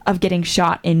fear of getting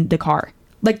shot in the car.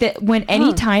 Like, that when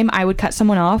any time I would cut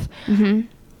someone off,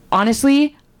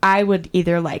 honestly, I would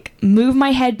either like move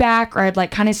my head back, or I'd like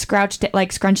kind of scrunch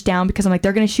down because I'm like,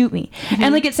 they're gonna shoot me.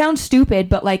 And like, it sounds stupid,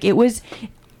 but like, it was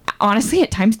honestly at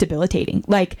times debilitating.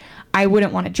 Like, I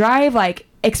wouldn't want to drive, like,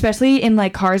 especially in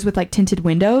like cars with like tinted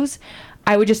windows.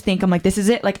 I would just think, I'm like, this is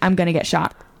it. Like, I'm gonna get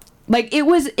shot. Like, it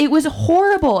was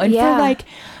horrible. And for like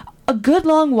a good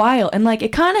long while, and like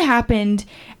it kind of happened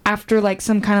after like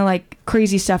some kind of like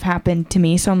crazy stuff happened to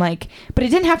me, so I'm like, but it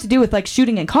didn't have to do with like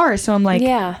shooting in cars, so I'm like,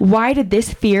 why did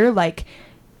this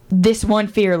one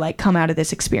fear like come out of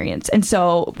this experience? And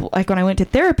so like when I went to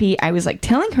therapy, I was like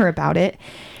telling her about it,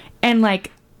 and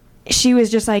like she was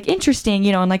just like, interesting,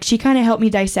 and like she kind of helped me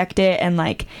dissect it, and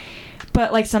like,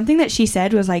 but like something that she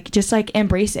said was like, just like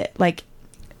embrace it. Like,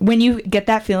 when you get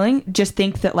that feeling, just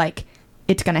think that like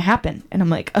it's gonna happen. And I'm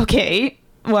like, okay,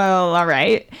 well, all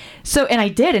right. So, and I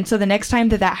did. And so the next time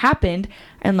that happened,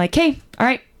 I'm like, hey, all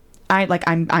right, I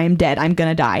am dead, I'm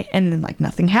gonna die. And then like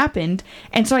nothing happened.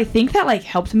 And so I think that like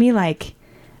helped me, like,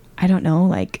 I don't know,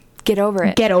 like get over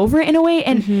it in a way.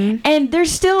 And and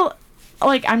there's still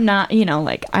like, I'm not,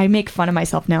 like, I make fun of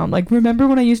myself now. I'm like, remember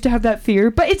when I used to have that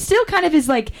fear? But it still kind of is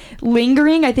like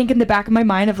lingering, I think, in the back of my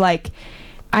mind of like,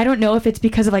 I don't know if it's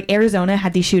because of like Arizona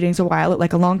had these shootings a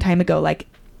long time ago. Like,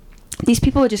 these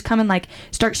people would just come and like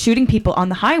start shooting people on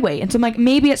the highway. And so I'm like,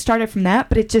 maybe it started from that,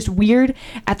 but it's just weird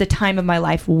at the time of my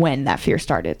life when that fear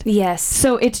started. Yes.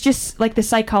 So it's just like the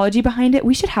psychology behind it.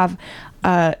 We should have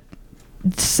a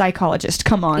psychologist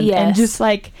come on and just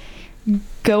like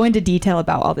go into detail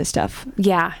about all this stuff.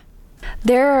 Yeah.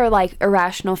 There are like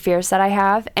irrational fears that I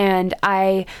have, and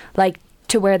I like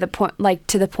to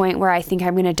the point where I think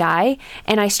I'm going to die.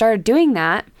 And I started doing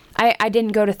that. I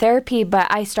didn't go to therapy, but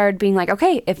I started being like,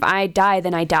 okay, if I die,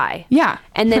 then I die. Yeah.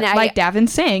 And then like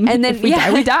Davin's saying, and then if we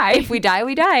die, we die. If we die,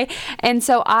 we die. And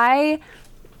so I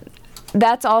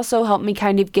that's also helped me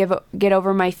kind of get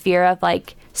over my fear of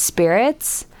like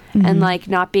spirits and like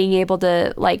not being able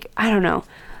to like, I don't know,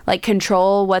 like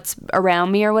control what's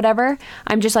around me or whatever.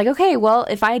 I'm just like, okay, well,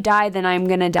 if I die, then I'm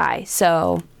gonna die.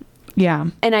 So yeah.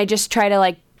 And I just try to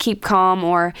like keep calm,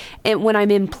 or when I'm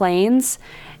in planes,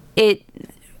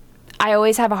 I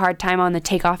always have a hard time on the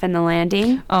takeoff and the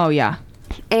landing. Oh yeah.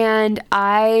 And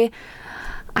I'm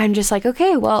just like,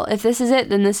 okay, well, if this is it,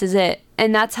 then this is it.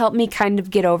 And that's helped me kind of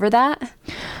get over that.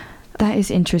 That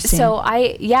is interesting. So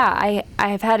I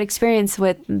have had experience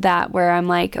with that where I'm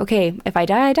like, okay, if I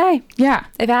die, I die. Yeah.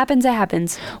 If it happens, it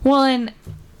happens. Well, and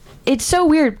it's so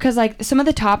weird because like some of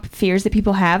the top fears that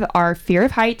people have are fear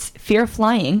of heights, fear of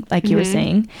flying, like you were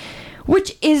saying,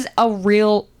 which is a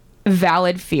real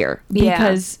valid fear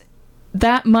because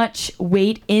that much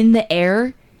weight in the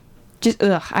air, just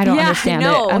I don't understand it.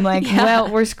 I'm like,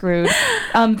 well, we're screwed.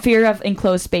 Fear of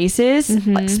enclosed spaces,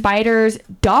 spiders,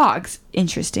 dogs.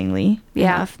 Interestingly,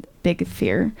 enough, big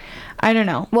fear. I don't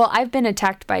know. Well, I've been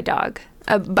attacked by dog.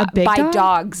 Big by dog?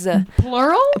 dogs.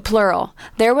 Plural.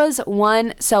 There was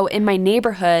one, so in my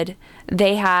neighborhood,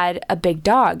 they had a big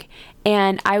dog.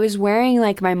 And I was wearing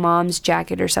like my mom's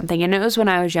jacket or something. And it was when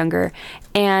I was younger.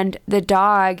 And the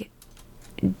dog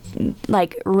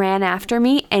like ran after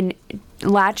me and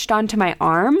latched onto my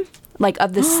arm, like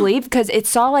of the sleeve, because it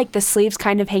saw like the sleeves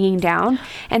kind of hanging down.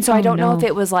 And so I don't know if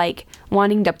it was like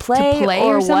wanting to play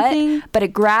or something. what, but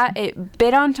it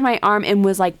bit onto my arm and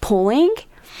was like pulling.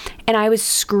 And I was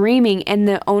screaming, and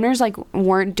the owners like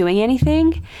weren't doing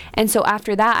anything. And so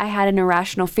after that, I had an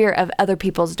irrational fear of other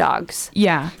people's dogs.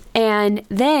 Yeah. And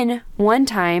then one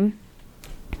time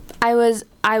I was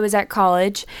at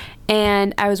college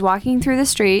and I was walking through the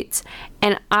streets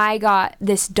and I got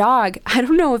this dog. I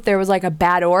don't know if there was like a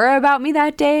bad aura about me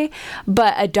that day,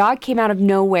 but a dog came out of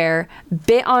nowhere,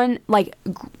 bit on like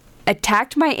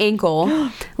attacked my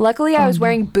ankle. Luckily I was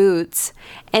wearing boots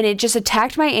and it just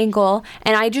attacked my ankle,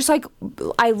 and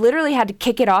I literally had to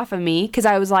kick it off of me because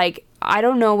I was like, I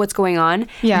don't know what's going on.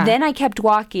 Yeah. Then I kept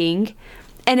walking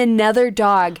and another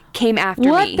dog came after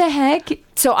me. What the heck?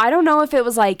 So I don't know if it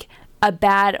was like a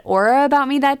bad aura about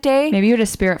me that day. Maybe you had a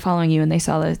spirit following you and they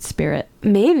saw the spirit.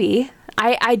 Maybe.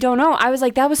 I don't know. I was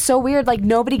like, that was so weird. Like,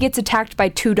 nobody gets attacked by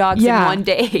 2 dogs in one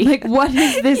day. Like, what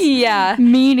is this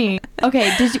meaning?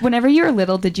 Okay, whenever you were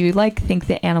little, did you like think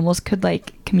that animals could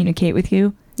like communicate with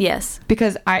you? Yes.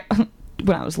 Because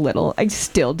when I was little, I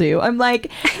still do. I'm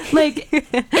like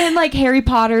in like Harry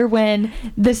Potter when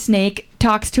the snake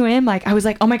talks to him, like I was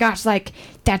like, oh my gosh, like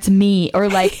that's me. Or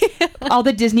like all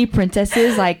the Disney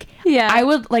princesses, like I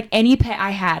would like any pet I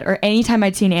had or anytime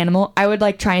I'd see an animal, I would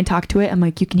like try and talk to it. I'm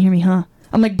like, you can hear me, huh?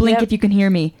 I'm like, blink if you can hear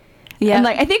me. Yeah. And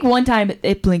like I think one time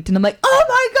it blinked and I'm like, oh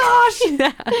my gosh,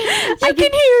 you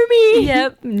can hear me.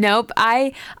 Yep. Nope.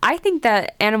 I think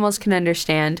that animals can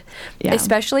understand,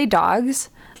 especially dogs.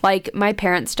 Like my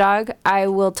parents' dog, I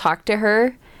will talk to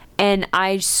her and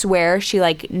I swear she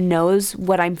like knows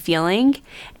what I'm feeling,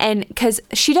 and because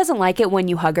she doesn't like it when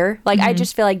you hug her. Like I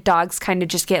just feel like dogs kind of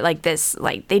just get like this,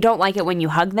 like they don't like it when you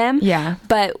hug them. Yeah.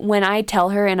 But when I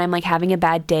tell her and I'm like having a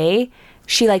bad day,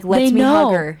 she like lets me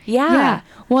hug her. Yeah.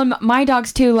 Well, my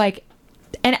dogs too, like,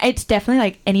 and it's definitely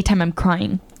like anytime I'm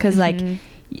crying, because like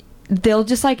they'll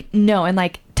just like know. And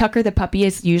like Tucker the puppy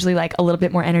is usually like a little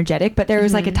bit more energetic, but there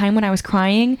was like a time when I was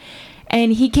crying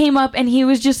and he came up and he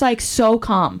was just like so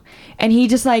calm, and he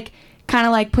just like kind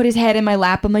of like put his head in my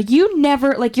lap. I'm like, you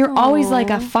never, like, you're always like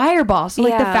a fireball. So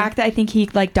like the fact that I think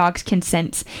dogs can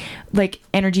sense like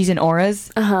energies and auras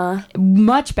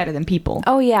much better than people.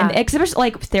 Oh yeah. And especially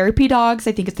like therapy dogs,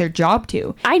 I think it's their job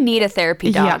too. I need a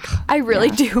therapy dog. I really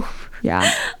do. Yeah.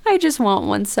 I just want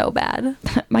one so bad.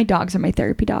 My dogs are my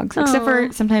therapy dogs. Except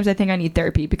for sometimes I think I need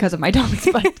therapy because of my dogs.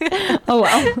 But oh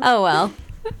well. Oh well.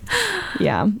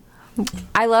 Yeah.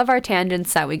 I love our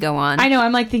tangents that we go on. I know.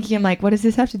 I'm like thinking, I'm like, what does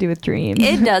this have to do with dreams?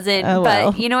 It doesn't. Oh,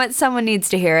 well. But you know what? Someone needs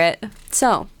to hear it.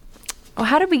 So,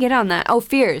 how did we get on that? Oh,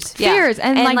 fears. Fears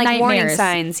and like nightmares. Warning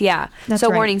signs. Yeah. That's so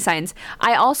right. Warning signs.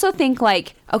 I also think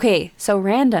like, okay, so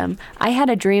random. I had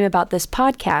a dream about this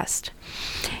podcast.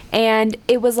 And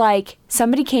it was like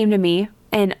somebody came to me,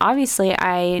 and obviously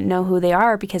I know who they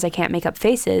are because I can't make up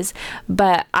faces,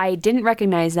 but I didn't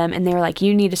recognize them, and they were like,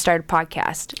 you need to start a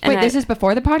podcast. And Wait, this is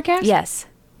before the podcast? Yes.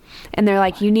 And they're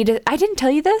like, you need to, I didn't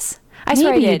tell you this? I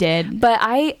swear I did. Maybe you did. But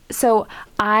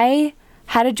I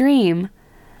had a dream.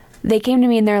 They came to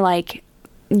me and they're like,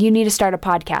 you need to start a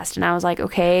podcast. And I was like,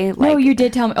 okay. Like, no, you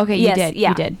did tell me. Okay, yes, you did. yeah.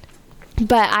 You did.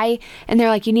 But and they're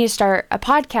like, you need to start a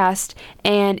podcast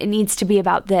and it needs to be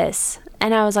about this.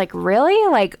 And I was like, really?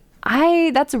 Like,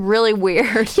 that's really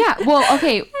weird. Yeah. Well,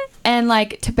 okay. And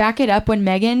like to back it up, when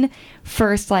Megan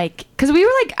first like, because we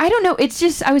were like, I don't know, it's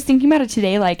just, I was thinking about it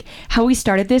today, like how we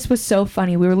started this was so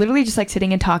funny. We were literally just like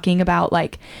sitting and talking about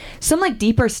like some like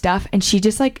deeper stuff, and she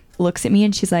just like looks at me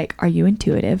and she's like, are you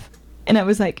intuitive? And I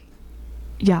was like,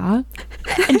 yeah.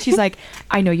 And she's like,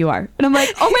 I know you are. And I'm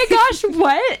like, oh my gosh,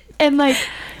 what? And like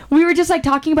we were just like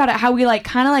talking about it, how we like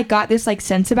kind of like got this like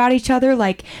sense about each other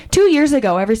like 2 years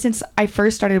ago, ever since I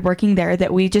first started working there,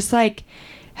 that we just like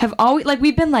have always like,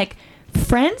 we've been like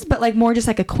friends, but like more just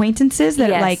like acquaintances that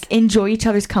Yes. like enjoy each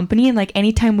other's company. And like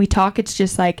anytime we talk, it's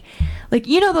just like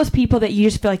you know, those people that you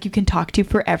just feel like you can talk to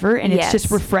forever, and it's Yes.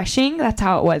 just refreshing. That's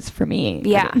how it was for me.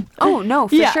 Yeah. I mean, Oh, no,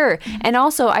 for Yeah. sure. And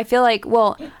also, I feel like,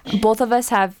 well, both of us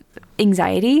have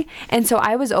anxiety. And so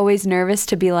I was always nervous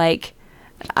to be like,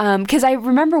 because I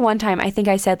remember one time, I think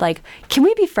I said like, can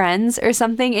we be friends or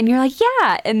something? And you're like,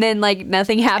 yeah. And then like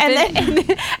nothing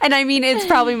happened. And I mean, it's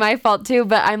probably my fault too,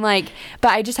 but I'm like, but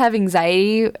I just have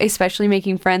anxiety, especially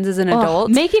making friends as an adult.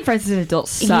 Making friends as an adult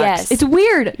sucks. Yes. It's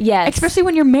weird. Yes. Especially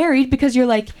when you're married, because you're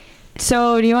like,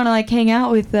 so do you want to like hang out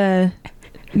with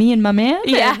me and my man?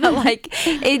 Yeah, like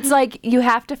it's like you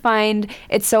have to find,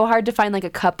 it's so hard to find like a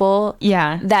couple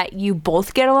Yeah. that you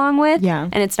both get along with, Yeah.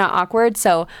 and it's not awkward.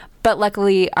 So, but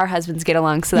luckily our husbands get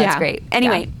along, so that's Yeah. great.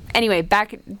 Anyway,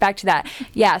 back to that.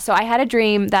 Yeah, so I had a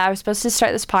dream that I was supposed to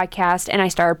start this podcast, and I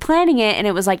started planning it, and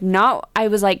it was like I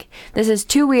was like, this is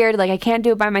too weird, like I can't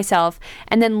do it by myself.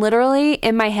 And then literally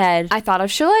in my head, I thought of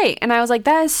Shalay, and I was like,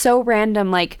 that is so random,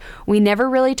 like we never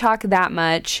really talk that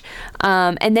much.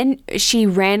 And then she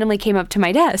randomly came up to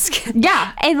my desk.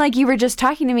 Yeah. And like you were just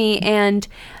talking to me, and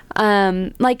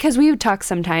like because we would talk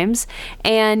sometimes,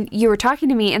 and you were talking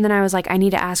to me, and then I was like, I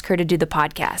need to ask her to do the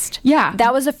podcast. Yeah.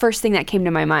 That was the first thing that came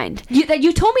to my mind.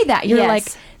 You told me that. You're Yes. like,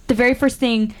 the very first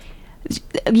thing,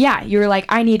 yeah, you were like,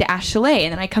 I need to ask Shalay.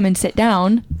 And then I come and sit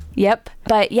down. Yep.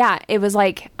 But yeah, it was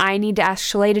like, I need to ask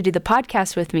Shalay to do the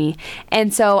podcast with me.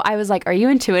 And so I was like, are you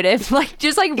intuitive? Like,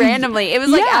 just like randomly. It was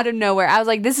like Yeah. out of nowhere. I was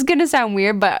like, this is going to sound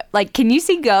weird, but like, can you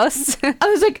see ghosts? I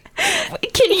was like,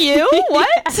 can you?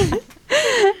 What?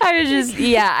 I was just,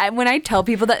 yeah. When I tell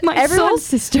people that, My soul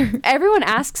sister. everyone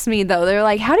asks me though, they're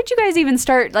like, how did you guys even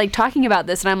start like talking about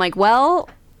this? And I'm like, well,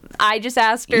 I just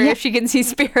asked her Yeah. if she can see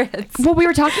spirits. Well, we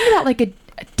were talking about like a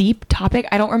deep topic.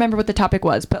 I don't remember what the topic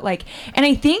was, but like, and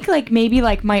I think like maybe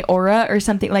like my aura or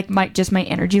something, like my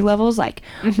energy levels like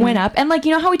went up. And like,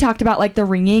 you know how we talked about like the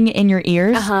ringing in your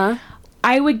ears? Uh-huh.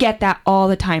 I would get that all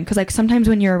the time, because like sometimes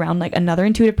when you're around like another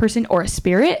intuitive person or a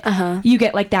spirit, you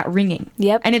get like that ringing.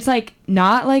 Yep. And it's like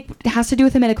not like it has to do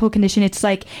with a medical condition. It's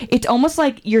like it's almost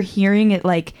like you're hearing it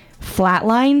like flat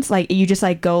lines, like you just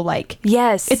like go like,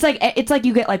 Yes. it's like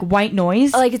you get like white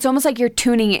noise. like it's almost like you're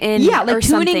tuning in. Yeah, like or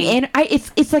tuning something. in.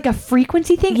 It's like a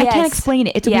frequency thing. I Yes. can't explain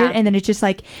it. It's Yeah. weird, and then it's just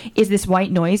like, is this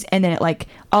white noise? And then it like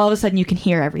all of a sudden you can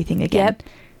hear everything again. Yep.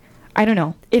 I don't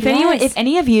know. If Yes. if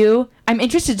any of you, I'm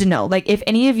interested to know, like if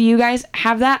any of you guys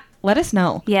have that, let us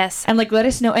know. Yes. And like let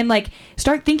us know, and like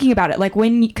start thinking about it. Like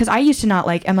because I used to not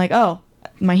like, I'm like, oh,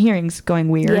 my hearing's going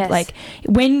weird. Yes. Like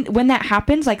when that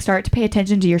happens, like start to pay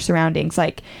attention to your surroundings.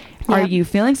 Like, are Yep. you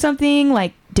feeling something?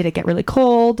 Like, did it get really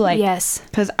cold? Like, Yes.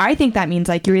 because I think that means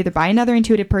like you're either by another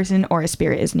intuitive person or a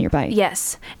spirit is nearby.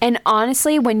 Yes. And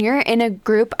honestly, when you're in a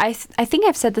group, I think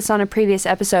I've said this on a previous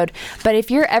episode, but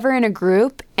if you're ever in a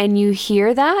group and you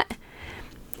hear that,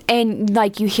 and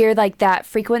like you hear like that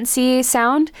frequency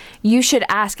sound, you should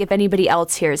ask if anybody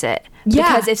else hears it.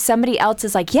 Yeah. Because if somebody else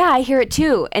is like, yeah, I hear it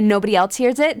too, and nobody else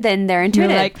hears it, then they're You're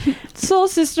intuitive. like, soul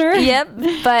sister. Yep.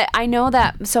 But I know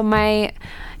that, so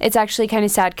it's actually kind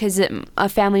of sad because a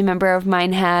family member of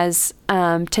mine has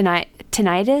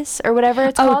tinnitus or whatever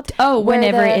it's called. where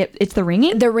Whenever it's the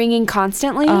ringing? the ringing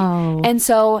constantly. Oh. And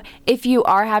so if you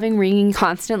are having ringing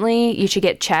constantly, you should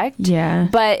get checked. Yeah.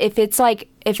 But if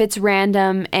it's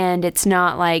random and it's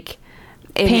not like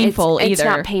Painful it's either.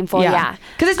 not painful, yeah.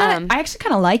 Because it's not, I actually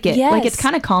kind of like it. Yes. Like it's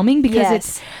kind of calming because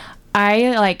Yes.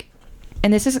 I like,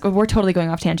 and this is, we're totally going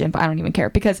off tangent, but I don't even care,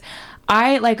 because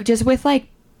I like just with like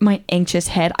my anxious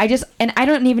head, and I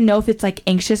don't even know if it's like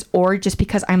anxious or just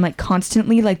because I'm like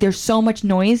constantly like there's so much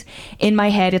noise in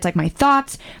my head. It's like my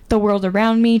thoughts, the world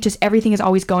around me, just everything is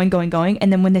always going.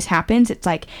 And then when this happens, it's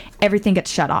like everything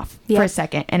gets shut off for Yep. a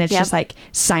second, and it's Yep. just like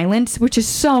silence, which is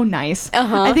so nice.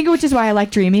 Uh-huh. I think which is why I like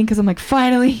dreaming, because I'm like,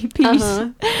 finally, peace.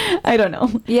 I don't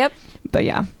know. Yep. But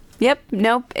yeah. Yep.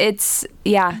 Nope.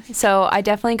 Yeah. So I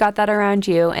definitely got that around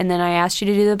you. And then I asked you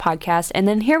to do the podcast. And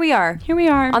then here we are.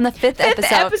 On the fifth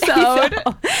episode.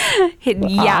 So,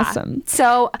 yeah. Awesome.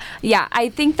 So, yeah, I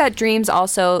think that dreams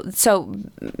also, so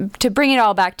to bring it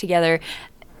all back together,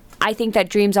 I think that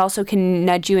dreams also can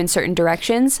nudge you in certain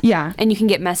directions. Yeah. And you can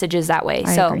get messages that way.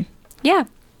 I So, agree. yeah.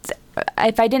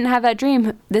 If I didn't have that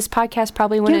dream, this podcast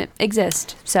probably wouldn't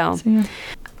exist. So yeah.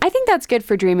 I think that's good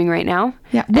for dreaming right now.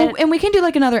 Yeah. Well, and we can do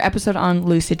like another episode on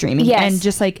lucid dreaming. Yes. And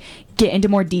just like get into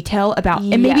more detail about,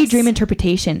 and maybe Yes. dream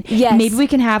interpretation. Yes. Maybe we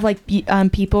can have like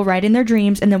people write in their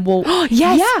dreams, and then we'll.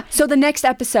 Yes. Yeah. So the next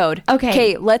episode.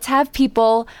 Okay. Let's have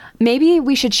people. Maybe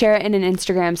we should share it in an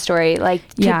Instagram story, like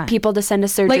people to send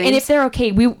us their Like, dreams. and if they're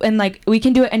okay, we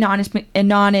can do it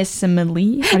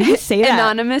anonymously. How do you say that?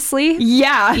 Anonymously.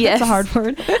 Yeah, Yes. that's a hard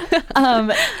word.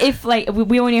 If like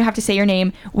we won't even have to say your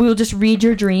name, we'll just read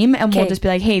your dream, and we'll 'Kay. just be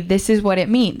like, hey, this is what it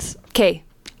means. Okay.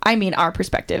 I mean, our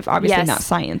perspective, obviously Yes. not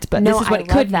science, but No, this is what I it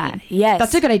could love that. mean. Yes.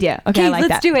 That's a good idea. Okay, I like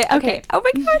let's that. do it. Okay. Oh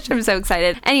my gosh, I'm so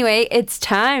excited. Anyway, it's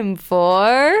time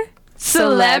for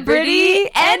Celebrity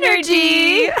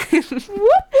Energy. Whoop,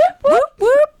 whoop,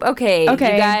 whoop. Okay.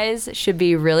 Okay. You guys should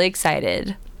be really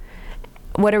excited.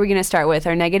 What are we going to start with?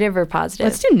 Our negative or positive?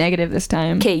 Let's do negative this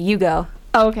time. Okay, you go.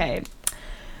 Okay.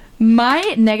 My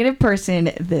negative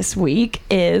person this week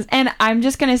is, and I'm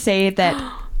just gonna say that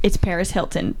it's Paris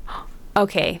Hilton.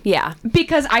 Okay, yeah.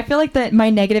 Because I feel like that my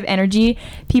negative energy,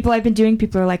 people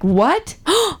are like, what?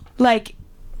 Like,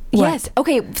 what? Yes.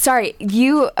 Okay, sorry.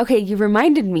 You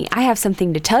reminded me. I have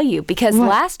something to tell you because What?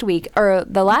 last week or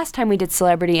the last time we did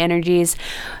Celebrity Energies,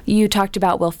 you talked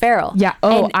about Will Ferrell. Yeah.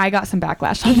 Oh, And- I got some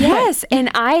backlash on that. Yes,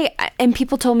 and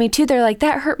people told me too. They're like,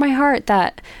 that hurt my heart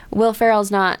that Will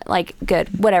Ferrell's not like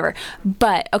good, whatever.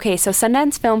 But okay, so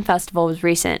Sundance Film Festival was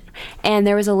recent, and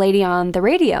there was a lady on the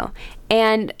radio,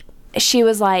 and she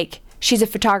was like, she's a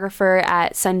photographer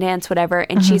at Sundance, whatever,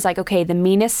 and she's like, okay, the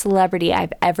meanest celebrity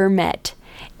I've ever met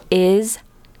is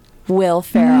Will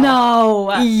Ferrell.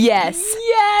 No. Yes.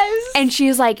 Yes. And she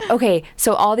was like, okay,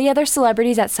 so all the other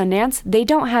celebrities at Sundance, they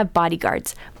don't have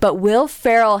bodyguards. But Will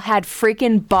Ferrell had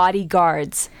freaking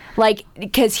bodyguards. Like,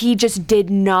 because he just did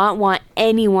not want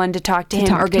anyone to talk to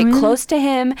him or get close to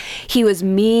him. He was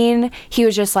mean. He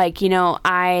was just like, and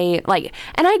I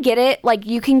get it. Like,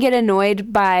 you can get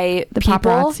annoyed by The people.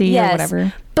 paparazzi or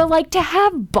whatever. But, like, to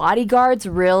have bodyguards,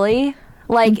 really?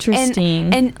 Like,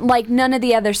 Interesting. And like none of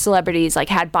the other celebrities like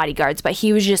had bodyguards, but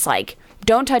he was just like,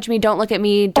 don't touch me, don't look at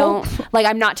me, don't like,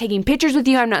 I'm not taking pictures with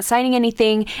you, I'm not signing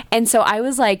anything. And so I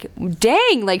was like,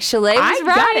 dang, like Shalay was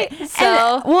right. Got it.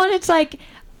 So and it's like,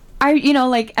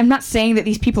 I'm not saying that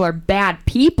these people are bad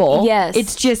people. Yes.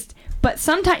 It's just, but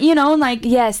sometimes, like,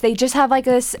 yes, they just have like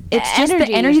this it's just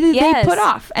the energy that Yes. they put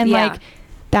off. And Yeah. like,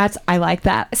 I like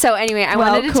that. So anyway, I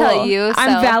Well, wanted to cool. tell you.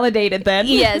 I'm so- validated then.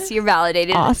 Yes, you're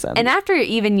validated. Awesome. And after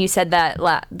even you said that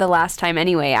the last time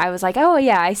anyway, I was like, oh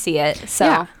yeah, I see it. So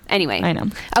Yeah. anyway. I know.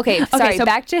 Okay, sorry, so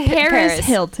back to Paris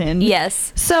Hilton.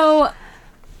 Yes. So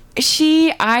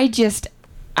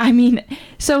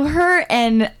so her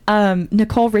and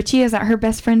Nicole Richie, is that her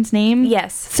best friend's name?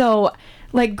 Yes. So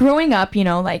like growing up,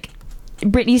 like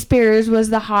Britney Spears was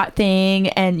the hot thing,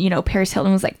 and Paris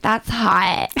Hilton was like, that's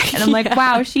hot, and I'm like,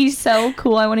 wow, she's so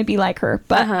cool, I want to be like her.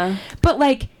 But but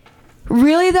like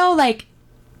really though, like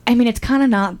it's kind of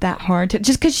not that hard to,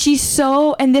 just because she's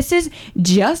so, and this is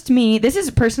just me, this is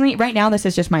personally right now, this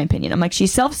is just my opinion, I'm like,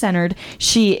 she's self-centered,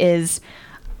 she is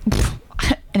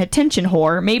an attention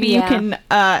whore. Maybe you can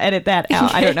edit that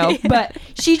out, I don't know. But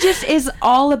she just is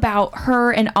all about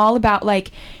her, and all about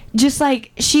like, just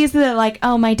like, she's the like,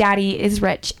 oh, my daddy is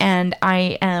rich and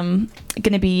I am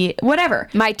gonna be whatever.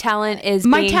 My talent is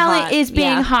being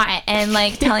hot. hot and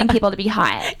like telling people to be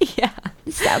hot. Yeah.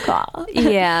 So cool.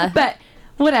 Yeah. But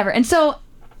whatever. And so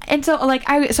like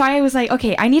I was like,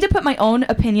 okay, I need to put my own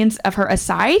opinions of her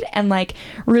aside and like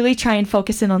really try and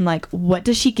focus in on like, what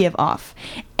does she give off?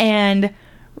 And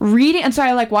reading, and so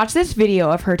I like watched this video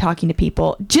of her talking to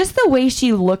people. Just the way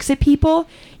she looks at people,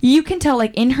 you can tell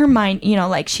like in her mind,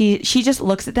 like she just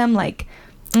looks at them like,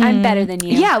 I'm better than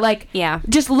you. Yeah, like, yeah,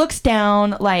 just looks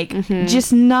down, like,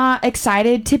 just not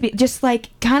excited to be, just like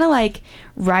kind of like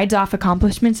rides off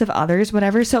accomplishments of others,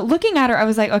 whatever. So looking at her, I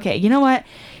was like, okay, you know what?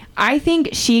 I think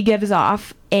she gives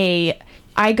off I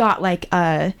got like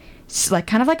a like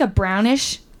kind of like a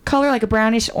brownish color, like a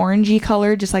brownish orangey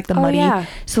color, just like the muddy. Yeah.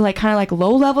 So like kind of like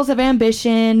low levels of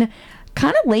ambition,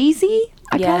 kind of lazy.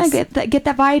 I kind of get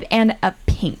that vibe, and a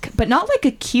pink, but not like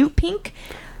a cute pink.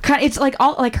 It's like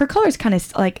all like her colors kind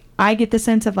of like, I get the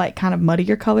sense of like kind of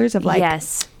muddier colors of like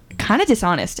kind of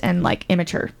dishonest and like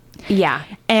immature. Yeah.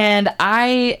 And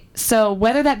so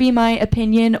whether that be my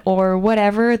opinion or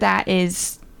whatever, that's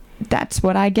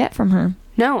what I get from her.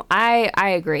 No, I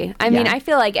agree. I mean, I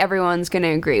feel like everyone's going to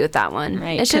agree with that one.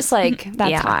 Right. It's just like,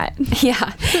 that's hot.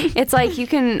 Yeah. It's like you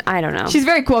can, I don't know. She's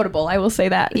very quotable, I will say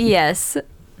that. Yes.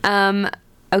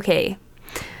 Okay.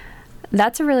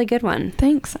 That's a really good one.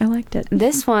 Thanks. I liked it.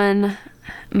 This one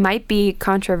might be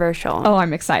controversial. Oh,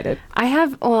 I'm excited.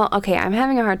 I'm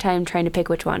having a hard time trying to pick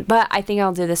which one, but I think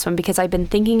I'll do this one because I've been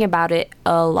thinking about it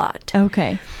a lot.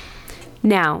 Okay.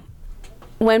 Now,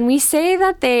 when we say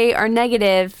that they are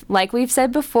negative, like we've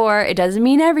said before, it doesn't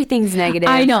mean everything's negative.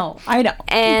 I know.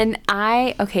 And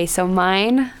so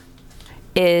mine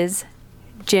is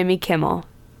Jimmy Kimmel.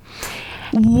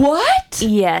 What?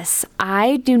 Yes,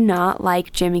 I do not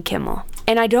like Jimmy Kimmel.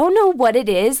 And I don't know what it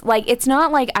is. Like, it's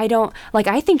not like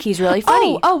I think he's really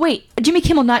funny. Oh, wait. Jimmy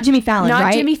Kimmel, not Jimmy Fallon, not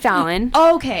right? Jimmy Fallon.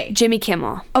 Okay. Jimmy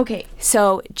Kimmel. Okay.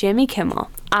 So, Jimmy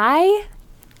Kimmel. I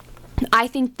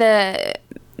think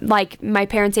My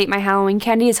Parents Ate My Halloween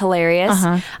Candy is hilarious.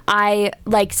 Uh-huh. I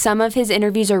like some of his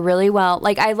interviews are really well.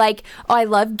 Like, I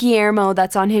love Guillermo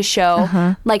that's on his show.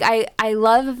 Uh-huh. Like, I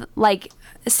love, like,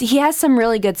 he has some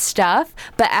really good stuff,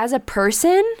 but as a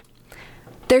person,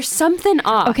 there's something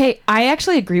off. Okay, I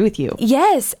actually agree with you.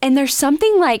 Yes, and there's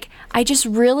something like, I just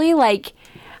really like,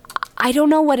 I don't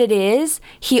know what it is.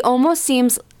 He almost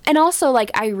seems, and also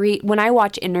like when I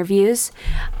watch interviews,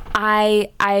 I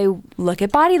look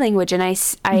at body language and I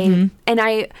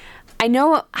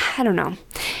know, I don't know.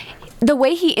 The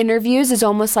way he interviews is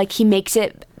almost like he makes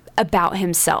it about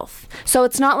himself. So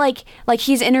it's not like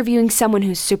he's interviewing someone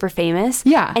who's super famous.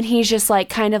 Yeah. And he's just like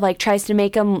kind of like tries to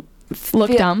make him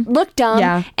Look dumb.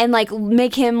 Yeah. And like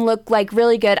make him look like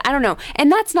really good. I don't know.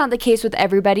 And that's not the case with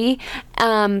everybody.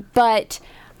 But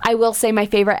I will say my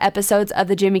favorite episodes of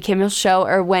the Jimmy Kimmel Show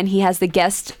are when he has the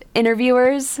guest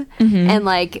interviewers and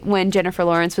like when Jennifer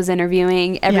Lawrence was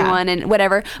interviewing everyone and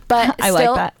whatever. But I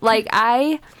still, like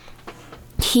that.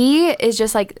 he is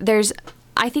just like,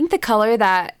 I think the color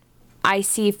that I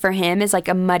see for him is like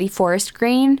a muddy forest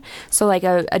green. So like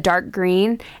a dark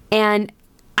green. And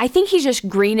I think he's just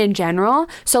green in general.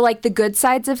 So like the good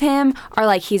sides of him are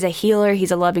like he's a healer,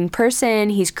 he's a loving person,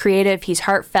 he's creative, he's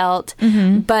heartfelt.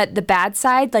 But the bad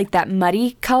side, like that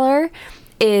muddy color,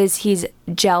 is he's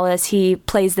jealous, he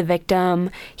plays the victim,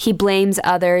 he blames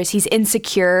others, he's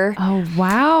insecure. Oh,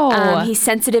 wow. He's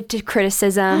sensitive to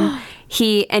criticism.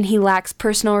 He lacks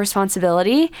personal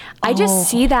responsibility. I just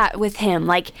see that with him.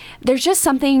 Like there's just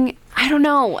something, I don't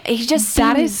know. He just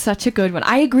That is such a good one.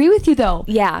 I agree with you though.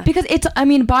 Yeah. Because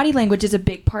body language is a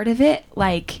big part of it.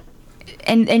 Like,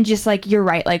 and just like, you're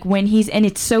right. Like when and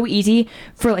it's so easy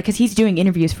for like, cause he's doing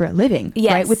interviews for a living.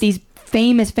 Yes. Right. With these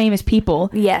famous people.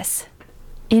 Yes.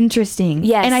 Interesting.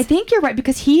 Yes. And I think you're right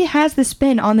because he has the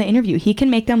spin on the interview. He can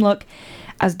make them look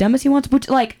as dumb as he wants, which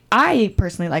like I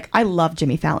personally I love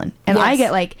Jimmy Fallon. And I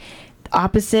get like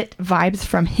opposite vibes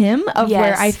from him of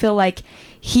where I feel like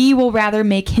he will rather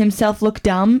make himself look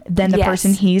dumb than the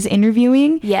person he's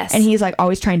interviewing. Yes. And he's like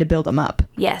always trying to build them up.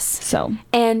 Yes. So.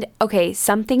 And okay,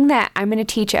 something that I'm going to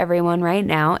teach everyone right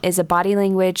now is a body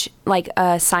language, like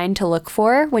a sign to look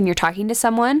for when you're talking to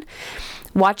someone.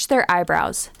 Watch their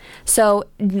eyebrows. So,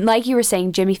 like you were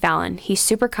saying, Jimmy Fallon, he's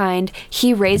super kind.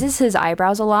 He raises his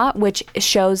eyebrows a lot, which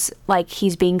shows like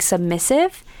he's being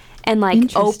submissive and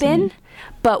like open.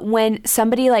 But when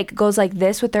somebody like goes like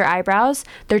this with their eyebrows,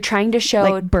 they're trying to show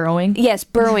like burrowing. Yes,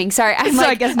 burrowing. Sorry,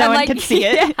 I guess no one can see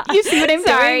it. Yeah. You see what I'm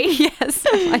Sorry. doing?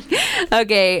 Yes.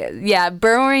 Okay. Yeah,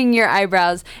 burrowing your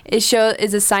eyebrows is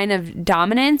a sign of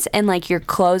dominance and like you're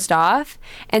closed off.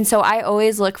 And so I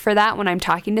always look for that when I'm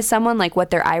talking to someone, like what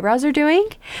their eyebrows are doing.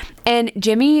 And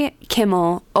Jimmy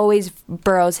Kimmel always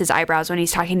burrows his eyebrows when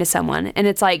he's talking to someone, and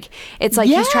it's like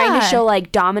he's trying to show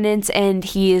like dominance, and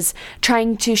he's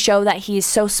trying to show that he's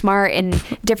so smart and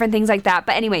different things like that.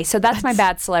 But anyway, so that's my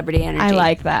bad celebrity energy. I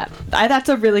like that. That's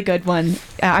a really good one.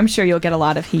 I'm sure you'll get a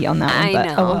lot of heat on that one. I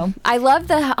know. Oh well. I love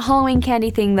the Halloween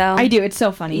candy thing though. I do. It's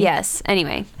so funny. Yes.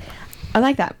 Anyway, I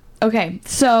like that. Okay,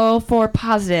 so for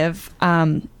positive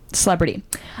celebrity,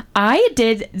 I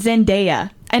did Zendaya.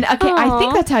 And okay, Aww. I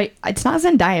think that's how it's not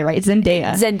Zendaya, right? It's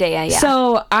Zendaya. Zendaya, yeah.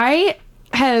 So I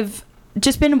have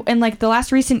just been in like the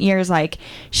last recent years, like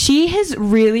she has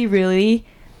really, really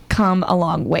come a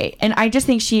long way. And I just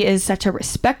think she is such a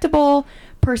respectable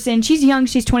person. She's young.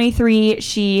 She's 23.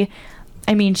 She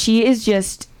is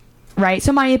just, right?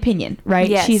 So my opinion, right?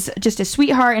 Yes. She's just a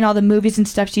sweetheart in all the movies and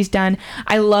stuff she's done.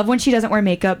 I love when she doesn't wear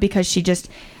makeup because she just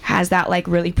has that like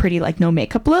really pretty, like no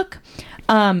makeup look.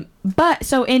 But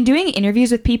so in doing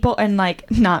interviews with people and like,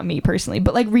 not me personally,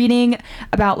 but like reading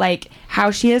about like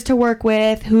how she is to work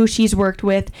with, who she's worked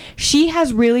with, she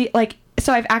has really like,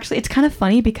 so it's kind of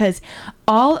funny because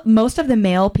most of the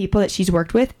male people that she's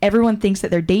worked with, everyone thinks that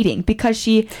they're dating because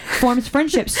she forms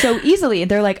friendships so easily.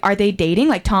 And they're like, are they dating?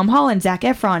 Like Tom Holland, Zac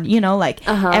Efron,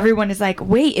 everyone is like,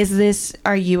 wait,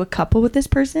 are you a couple with this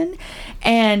person?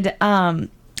 And,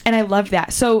 And I loved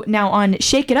that. So now on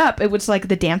Shake It Up, it was like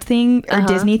the dance thing or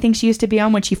Disney thing she used to be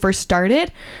on when she first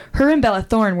started. Her and Bella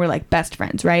Thorne were like best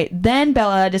friends, right? Then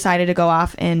Bella decided to go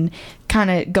off and kind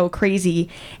of go crazy.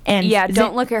 And yeah,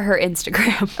 don't look at her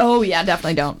Instagram. Oh yeah,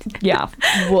 definitely don't. Yeah,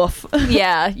 woof.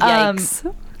 Yeah,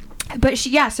 yikes. But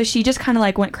so she just kind of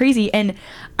like went crazy, and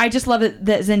I just love it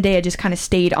that Zendaya just kind of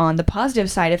stayed on the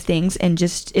positive side of things and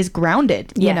just is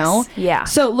grounded, you know? Yeah.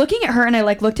 So looking at her, and I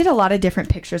like looked at a lot of different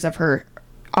pictures of her.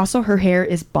 Also, her hair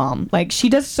is bomb. Like, she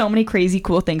does so many crazy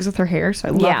cool things with her hair, so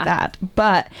I love that.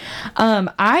 But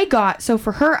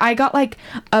for her, I got like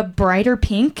a brighter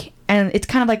pink, and it's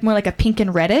kind of like more like a pink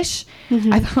and reddish.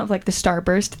 I thought of like the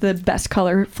Starburst, the best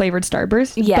color flavored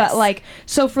Starburst. Yes. But like,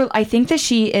 I think that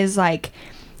she is like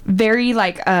very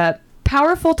like a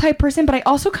powerful type person, but I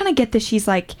also kind of get that she's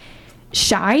like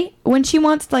shy when she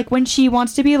wants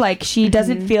to be, like she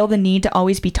doesn't feel the need to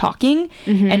always be talking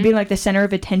and being like the center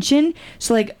of attention.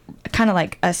 So like kind of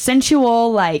like a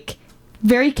sensual, like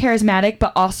very charismatic,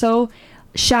 but also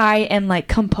shy and like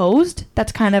composed.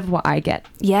 That's kind of what I get.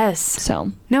 Yes.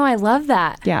 So no, I love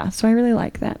that. Yeah, so I really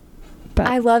like that. But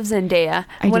I love Zendaya.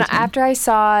 After I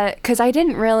saw, because I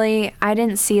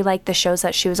didn't see like the shows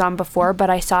that she was on before, but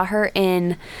I saw her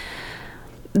in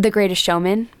The Greatest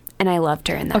Showman, and I loved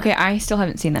her in that. Okay, I still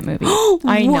haven't seen that movie.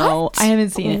 I know. I haven't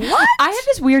seen it. What? I have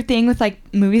this weird thing with like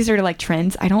movies that are like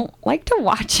trends. I don't like to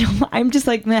watch them. I'm just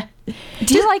like, meh.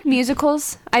 Do you like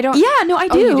musicals? I don't. Yeah, no, I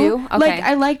do. Oh, you do? Okay. Like,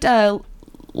 I liked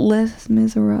Les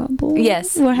Miserables.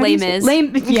 Yes, Les Mis.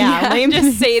 Yeah, Les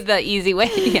just say the easy way.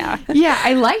 Yeah. Yeah,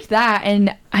 I liked that,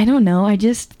 and I don't know. I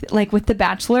just like with The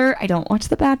Bachelor. I don't watch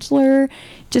The Bachelor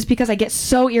just because I get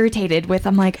so irritated with.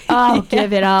 I'm like, oh,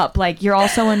 give it up! Like you're all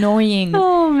so annoying.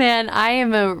 Oh man, I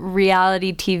am a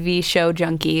reality TV show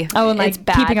junkie. Oh, and like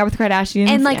Keeping Up with Kardashians.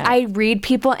 And like I read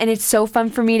people, and it's so fun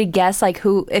for me to guess like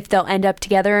if they'll end up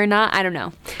together or not. I don't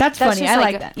know. That's funny. I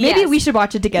like that. Maybe we should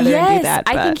watch it together and do that.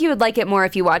 I think you would like it more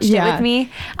if you watched it with me.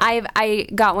 I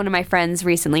got one of my friends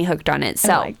recently hooked on it.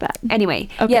 So I like that. Anyway,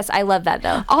 yes, I love that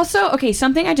though. Also, okay,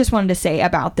 something I just wanted to say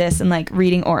about this and like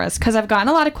reading auras, because I've gotten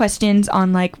a lot of questions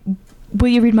on like, will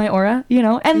you read my aura? You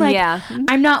know, and like,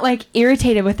 I'm not like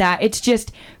irritated with that. It's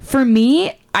just for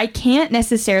me, I can't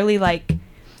necessarily like,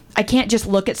 I can't just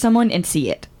look at someone and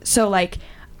see it. So like,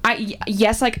 I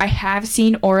have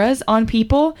seen auras on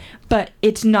people, but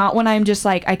it's not when I'm just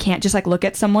like, I can't just like look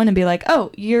at someone and be like,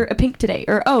 oh, you're a pink today,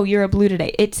 or oh, you're a blue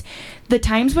today. It's the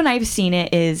times when I've seen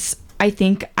it is, I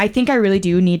think I really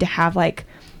do need to have like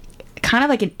kind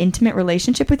of like an intimate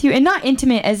relationship with you, and not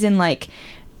intimate as in like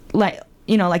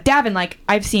you know, like Davin, like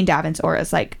I've seen Davin's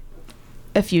auras like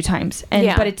a few times,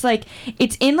 and but it's like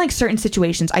it's in like certain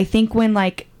situations. I think when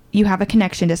like you have a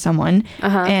connection to someone,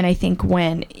 and I think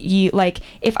when you like,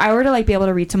 if I were to like be able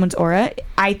to read someone's aura,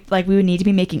 we would need to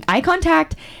be making eye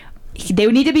contact. They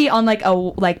would need to be on like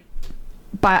a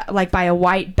by a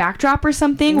white backdrop or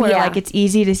something where like it's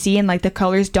easy to see, and like the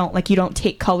colors don't, like you don't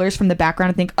take colors from the background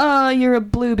and think, oh, you're a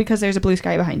blue because there's a blue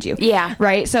sky behind you. Yeah.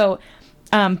 Right. So,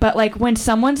 but like when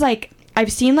someone's like,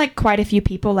 I've seen like quite a few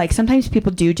people, like sometimes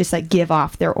people do just like give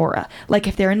off their aura. Like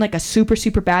if they're in like a super,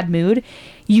 super bad mood,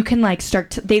 you can like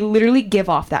they literally give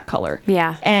off that color.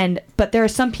 Yeah. But there are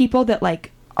some people that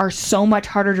like are so much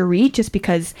harder to read just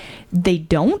because they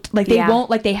don't, like they won't,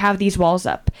 like they have these walls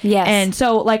up. Yes. And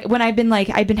so like when I've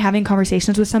been having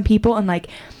conversations with some people, and like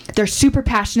they're super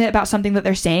passionate about something that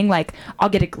they're saying, like I'll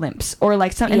get a glimpse, or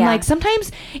like and like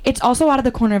sometimes it's also out of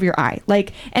the corner of your eye,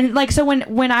 like, and like so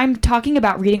when I'm talking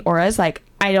about reading auras, like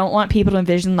I don't want people to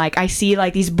envision like I see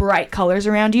like these bright colors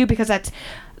around you, because that's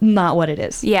not what it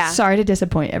is. Yeah. Sorry to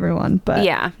disappoint everyone, but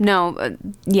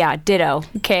ditto.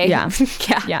 Okay. Yeah.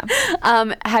 Yeah.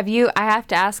 I have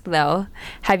to ask though,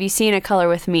 have you seen A Color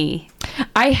with Me?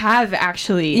 I have,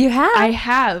 actually. You have? I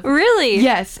have. Really?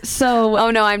 Yes. So.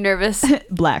 Oh no, I'm nervous.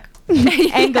 Black.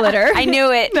 And glitter. I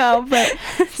knew it. No, but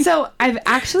so I've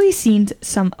actually seen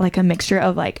some like a mixture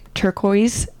of like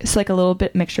turquoise. It's like a little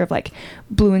bit mixture of like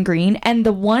blue and green. And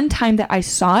the one time that I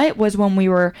saw it was when we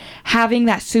were having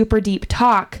that super deep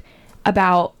talk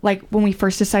about like when we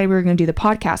first decided we were going to do the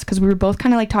podcast, because we were both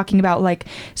kind of like talking about like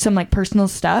some like personal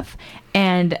stuff,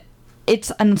 and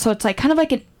so it's like kind of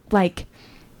like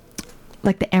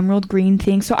like the emerald green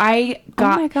thing. So I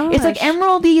got, oh my gosh, it's like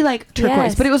emeraldy, like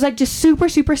turquoise, but it was like just super,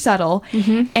 super subtle.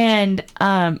 And,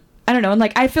 I don't know. And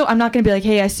like, I'm not going to be like,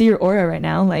 hey, I see your aura right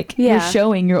now. Like you're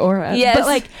showing your aura. Yes. But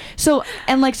like, so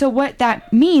what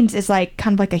that means is like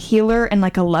kind of like a healer and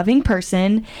like a loving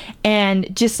person,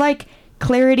 and just like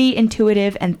clarity,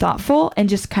 intuitive and thoughtful, and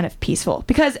just kind of peaceful.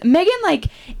 Because Megan, like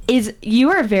you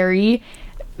are very,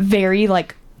 very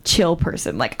like chill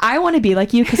person. Like, I want to be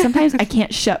like you, because sometimes I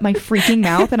can't shut my freaking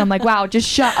mouth, and I'm like, wow, just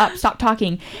shut up, stop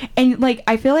talking. And like,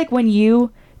 I feel like when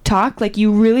you talk, like,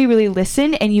 you really, really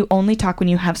listen, and you only talk when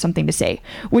you have something to say,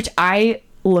 which I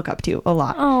look up to a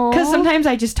lot. Because sometimes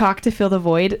I just talk to fill the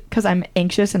void because I'm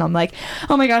anxious, and I'm like,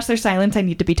 oh my gosh, there's silence, I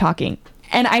need to be talking.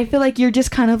 And I feel like you're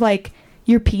just kind of like,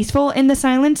 you're peaceful in the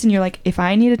silence, and you're like, if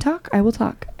I need to talk, I will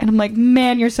talk. And I'm like,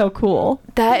 man, you're so cool.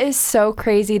 That is so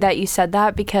crazy that you said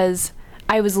that, because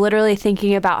I was literally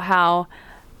thinking about how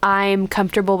I'm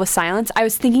comfortable with silence. I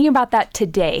was thinking about that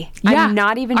today. Yeah. I'm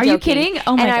not even Are joking. you kidding?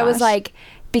 Oh my And I was gosh. like,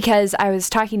 because I was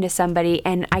talking to somebody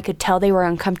and I could tell they were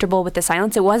uncomfortable with the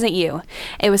silence. It wasn't you.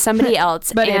 It was somebody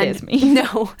else. But and it is me.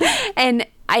 No. And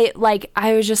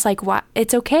I was just like, what?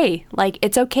 It's okay. Like,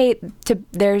 it's okay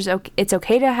it's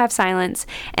okay to have silence.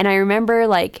 And I remember,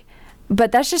 like,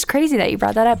 but that's just crazy that you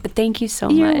brought that up. But thank you so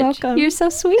much. You're welcome. You're so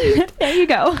sweet. There you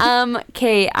go.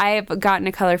 Okay, I have gotten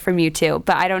a color from you too,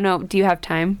 but I don't know. Do you have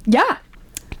time? Yeah.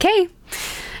 Okay,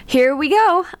 here we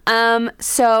go.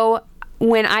 So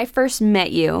when I first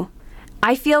met you,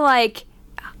 I feel like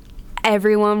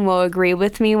everyone will agree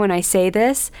with me when I say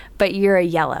this, but you're a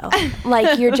yellow.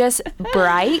 Like, you're just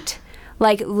bright.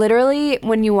 Like, literally,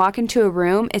 when you walk into a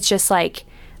room, it's just like,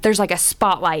 there's like a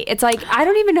spotlight. It's like, I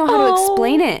don't even know how to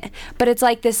explain it, but it's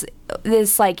like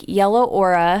this like yellow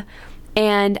aura.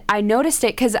 And I noticed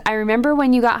it because I remember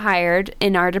when you got hired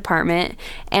in our department,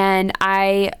 and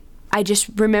I just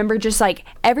remember just like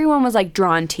everyone was like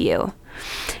drawn to you.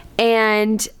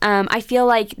 And I feel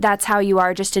like that's how you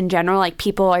are just in general. Like,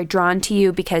 people are drawn to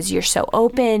you because you're so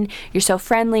open, you're so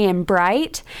friendly and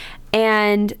bright.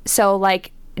 And so,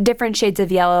 like, different shades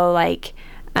of yellow, like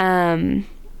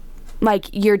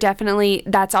you're definitely,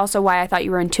 that's also why I thought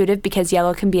you were intuitive, because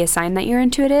yellow can be a sign that you're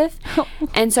intuitive.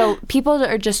 And so people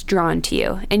are just drawn to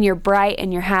you, and you're bright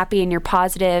and you're happy and you're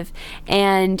positive.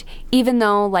 And even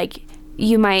though, like,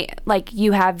 you might, like,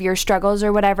 you have your struggles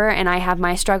or whatever, and I have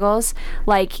my struggles,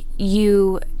 like,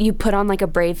 you put on like a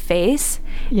brave face.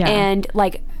 Yeah. And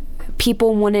like,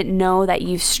 people wouldn't know that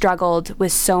you've struggled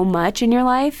with so much in your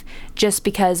life just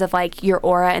because of like your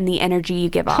aura and the energy you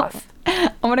give off.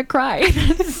 I'm gonna cry.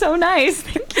 That's so nice.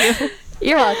 Thank you.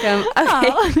 You're welcome.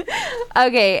 Okay.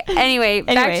 Okay. Anyway,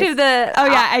 back to the. Oh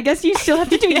yeah, I guess you still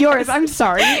have to do yours. I'm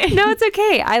sorry. No, it's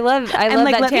okay. I love and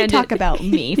like, that let tangent. me talk about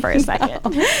me for a second.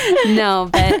 No,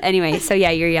 but anyway, so yeah,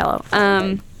 you're yellow.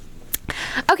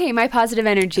 Okay, my positive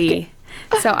energy.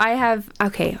 So I have.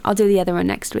 Okay, I'll do the other one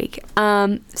next week.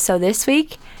 So this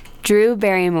week, Drew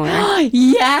Barrymore.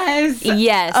 Yes.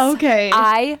 Yes. Okay.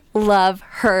 I love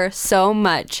her so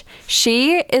much.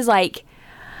 She is like,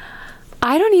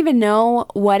 I don't even know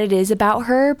what it is about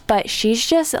her, but she's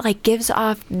just like gives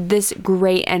off this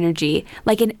great energy.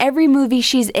 Like, in every movie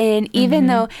she's in, even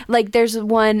though, like, there's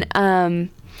one on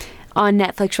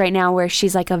Netflix right now where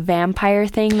she's like a vampire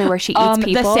thing where she eats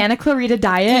people. The Santa Clarita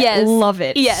Diet. Yes. Love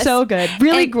it. Yes. So good.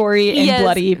 Really gory and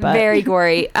bloody, but very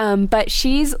gory. But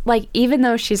she's like, even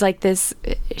though she's like this,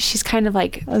 she's kind of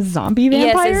like a zombie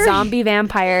vampire. Yes, a zombie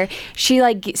vampire. She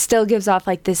like still gives off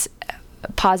like this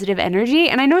positive energy,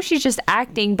 and I know she's just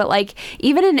acting, but like,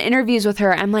 even in interviews with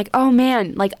her, I'm like, oh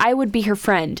man, like, I would be her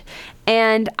friend.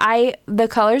 And the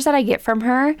colors that I get from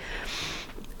her,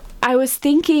 I was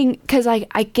thinking, because I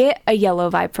get a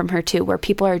yellow vibe from her too, where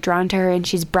people are drawn to her and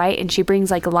she's bright and she brings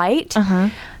like light.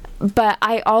 But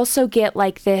I also get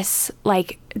like this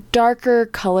like darker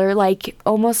color, like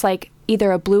almost like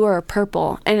either a blue or a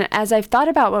purple. And as I've thought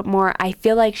about it more, I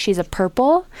feel like she's a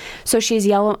purple. So she's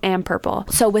yellow and purple.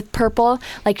 So with purple,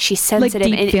 like, she's sensitive.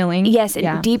 Like deep feeling. Yes,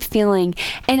 and deep feeling.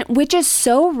 And which is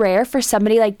so rare for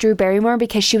somebody like Drew Barrymore,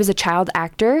 because she was a child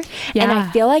actor. Yeah. And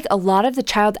I feel like a lot of the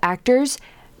child actors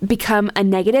become a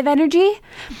negative energy,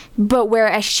 but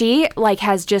whereas she like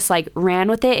has just like ran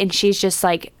with it, and she's just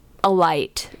like a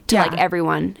light to like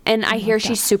everyone. And I hear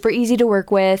she's super easy to work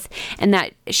with, and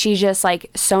that she's just like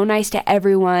so nice to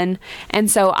everyone. And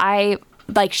so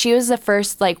she was the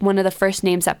first, like, one of the first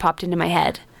names that popped into my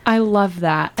head. I love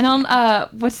that. And on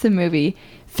what's the movie?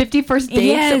 50 First Dates.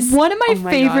 Yes. One of my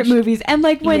favorite movies. And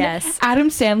like, when Adam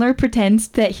Sandler pretends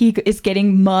that he is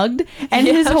getting mugged, and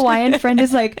his Hawaiian friend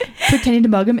is like pretending to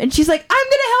mug him, and she's like, I'm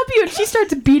gonna help you, and she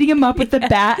starts beating him up with the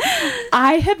bat.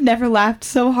 I have never laughed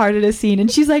so hard at a scene,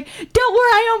 and she's like, don't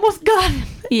worry, I almost got him.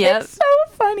 Yep. It's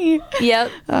so funny.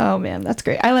 Yep. Oh man, that's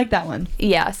great. I like that one.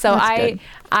 Yeah. So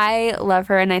I love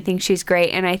her, and I think she's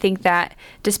great. And I think that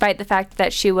despite the fact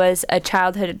that she was a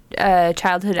childhood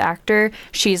actor,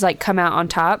 she's like come out on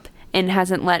top and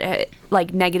hasn't let it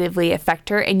like negatively affect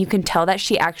her. And you can tell that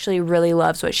she actually really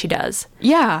loves what she does.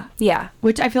 Yeah. Yeah.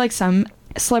 Which I feel like some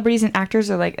celebrities and actors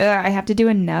are like, I have to do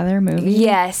another movie.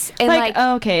 Yes. And Like,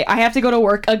 okay, I have to go to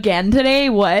work again today?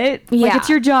 What? Yeah. Like, it's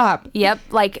your job. Yep.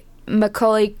 Like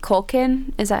Macaulay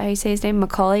Culkin. Is that how you say his name?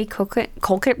 Macaulay Culkin?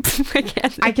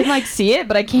 I can, like, see it,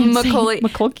 but I can't Macaulay- say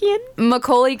Macaulay.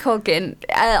 Macaulay Culkin.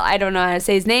 I don't know how to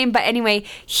say his name, but anyway,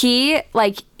 he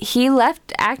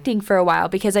left acting for a while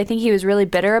because I think he was really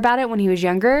bitter about it when he was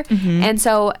younger, and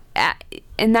so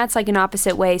and that's like an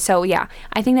opposite way. So yeah,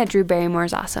 I think that Drew Barrymore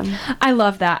is awesome. I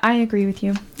love that. I agree with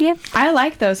you. Yeah, I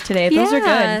like those today. Those are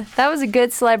good. That was a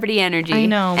good celebrity energy. I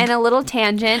know. And a little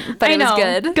tangent, but it was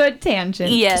good. Good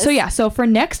tangent. Yes. So yeah, so for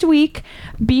next week,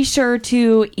 be sure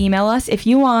to email us if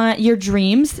you want your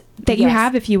dreams that you Yes.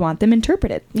 have, if you want them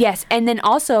interpreted. Yes, and then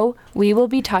also we will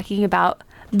be talking about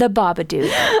the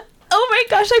Babadook. Oh my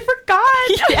gosh, I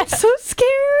forgot. Yeah. I'm so scared.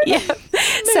 Yeah.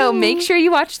 So make sure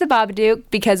you watch the Babadook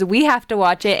because we have to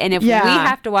watch it, and if Yeah. we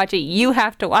have to watch it, you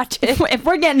have to watch it. If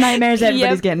we're getting nightmares,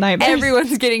 everybody's Yep. getting nightmares.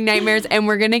 Everyone's getting nightmares, and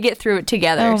we're gonna get through it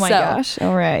together. Oh my so gosh.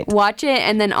 All right. watch it,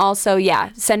 and then also,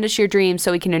 send us your dreams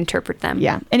so we can interpret them.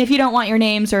 Yeah. And if you don't want your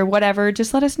names or whatever,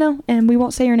 just let us know and we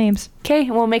won't say your names.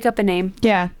 Okay, we'll make up a name.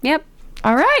 Yeah. Yep.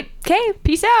 All right. Okay.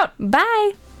 Peace out.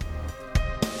 Bye.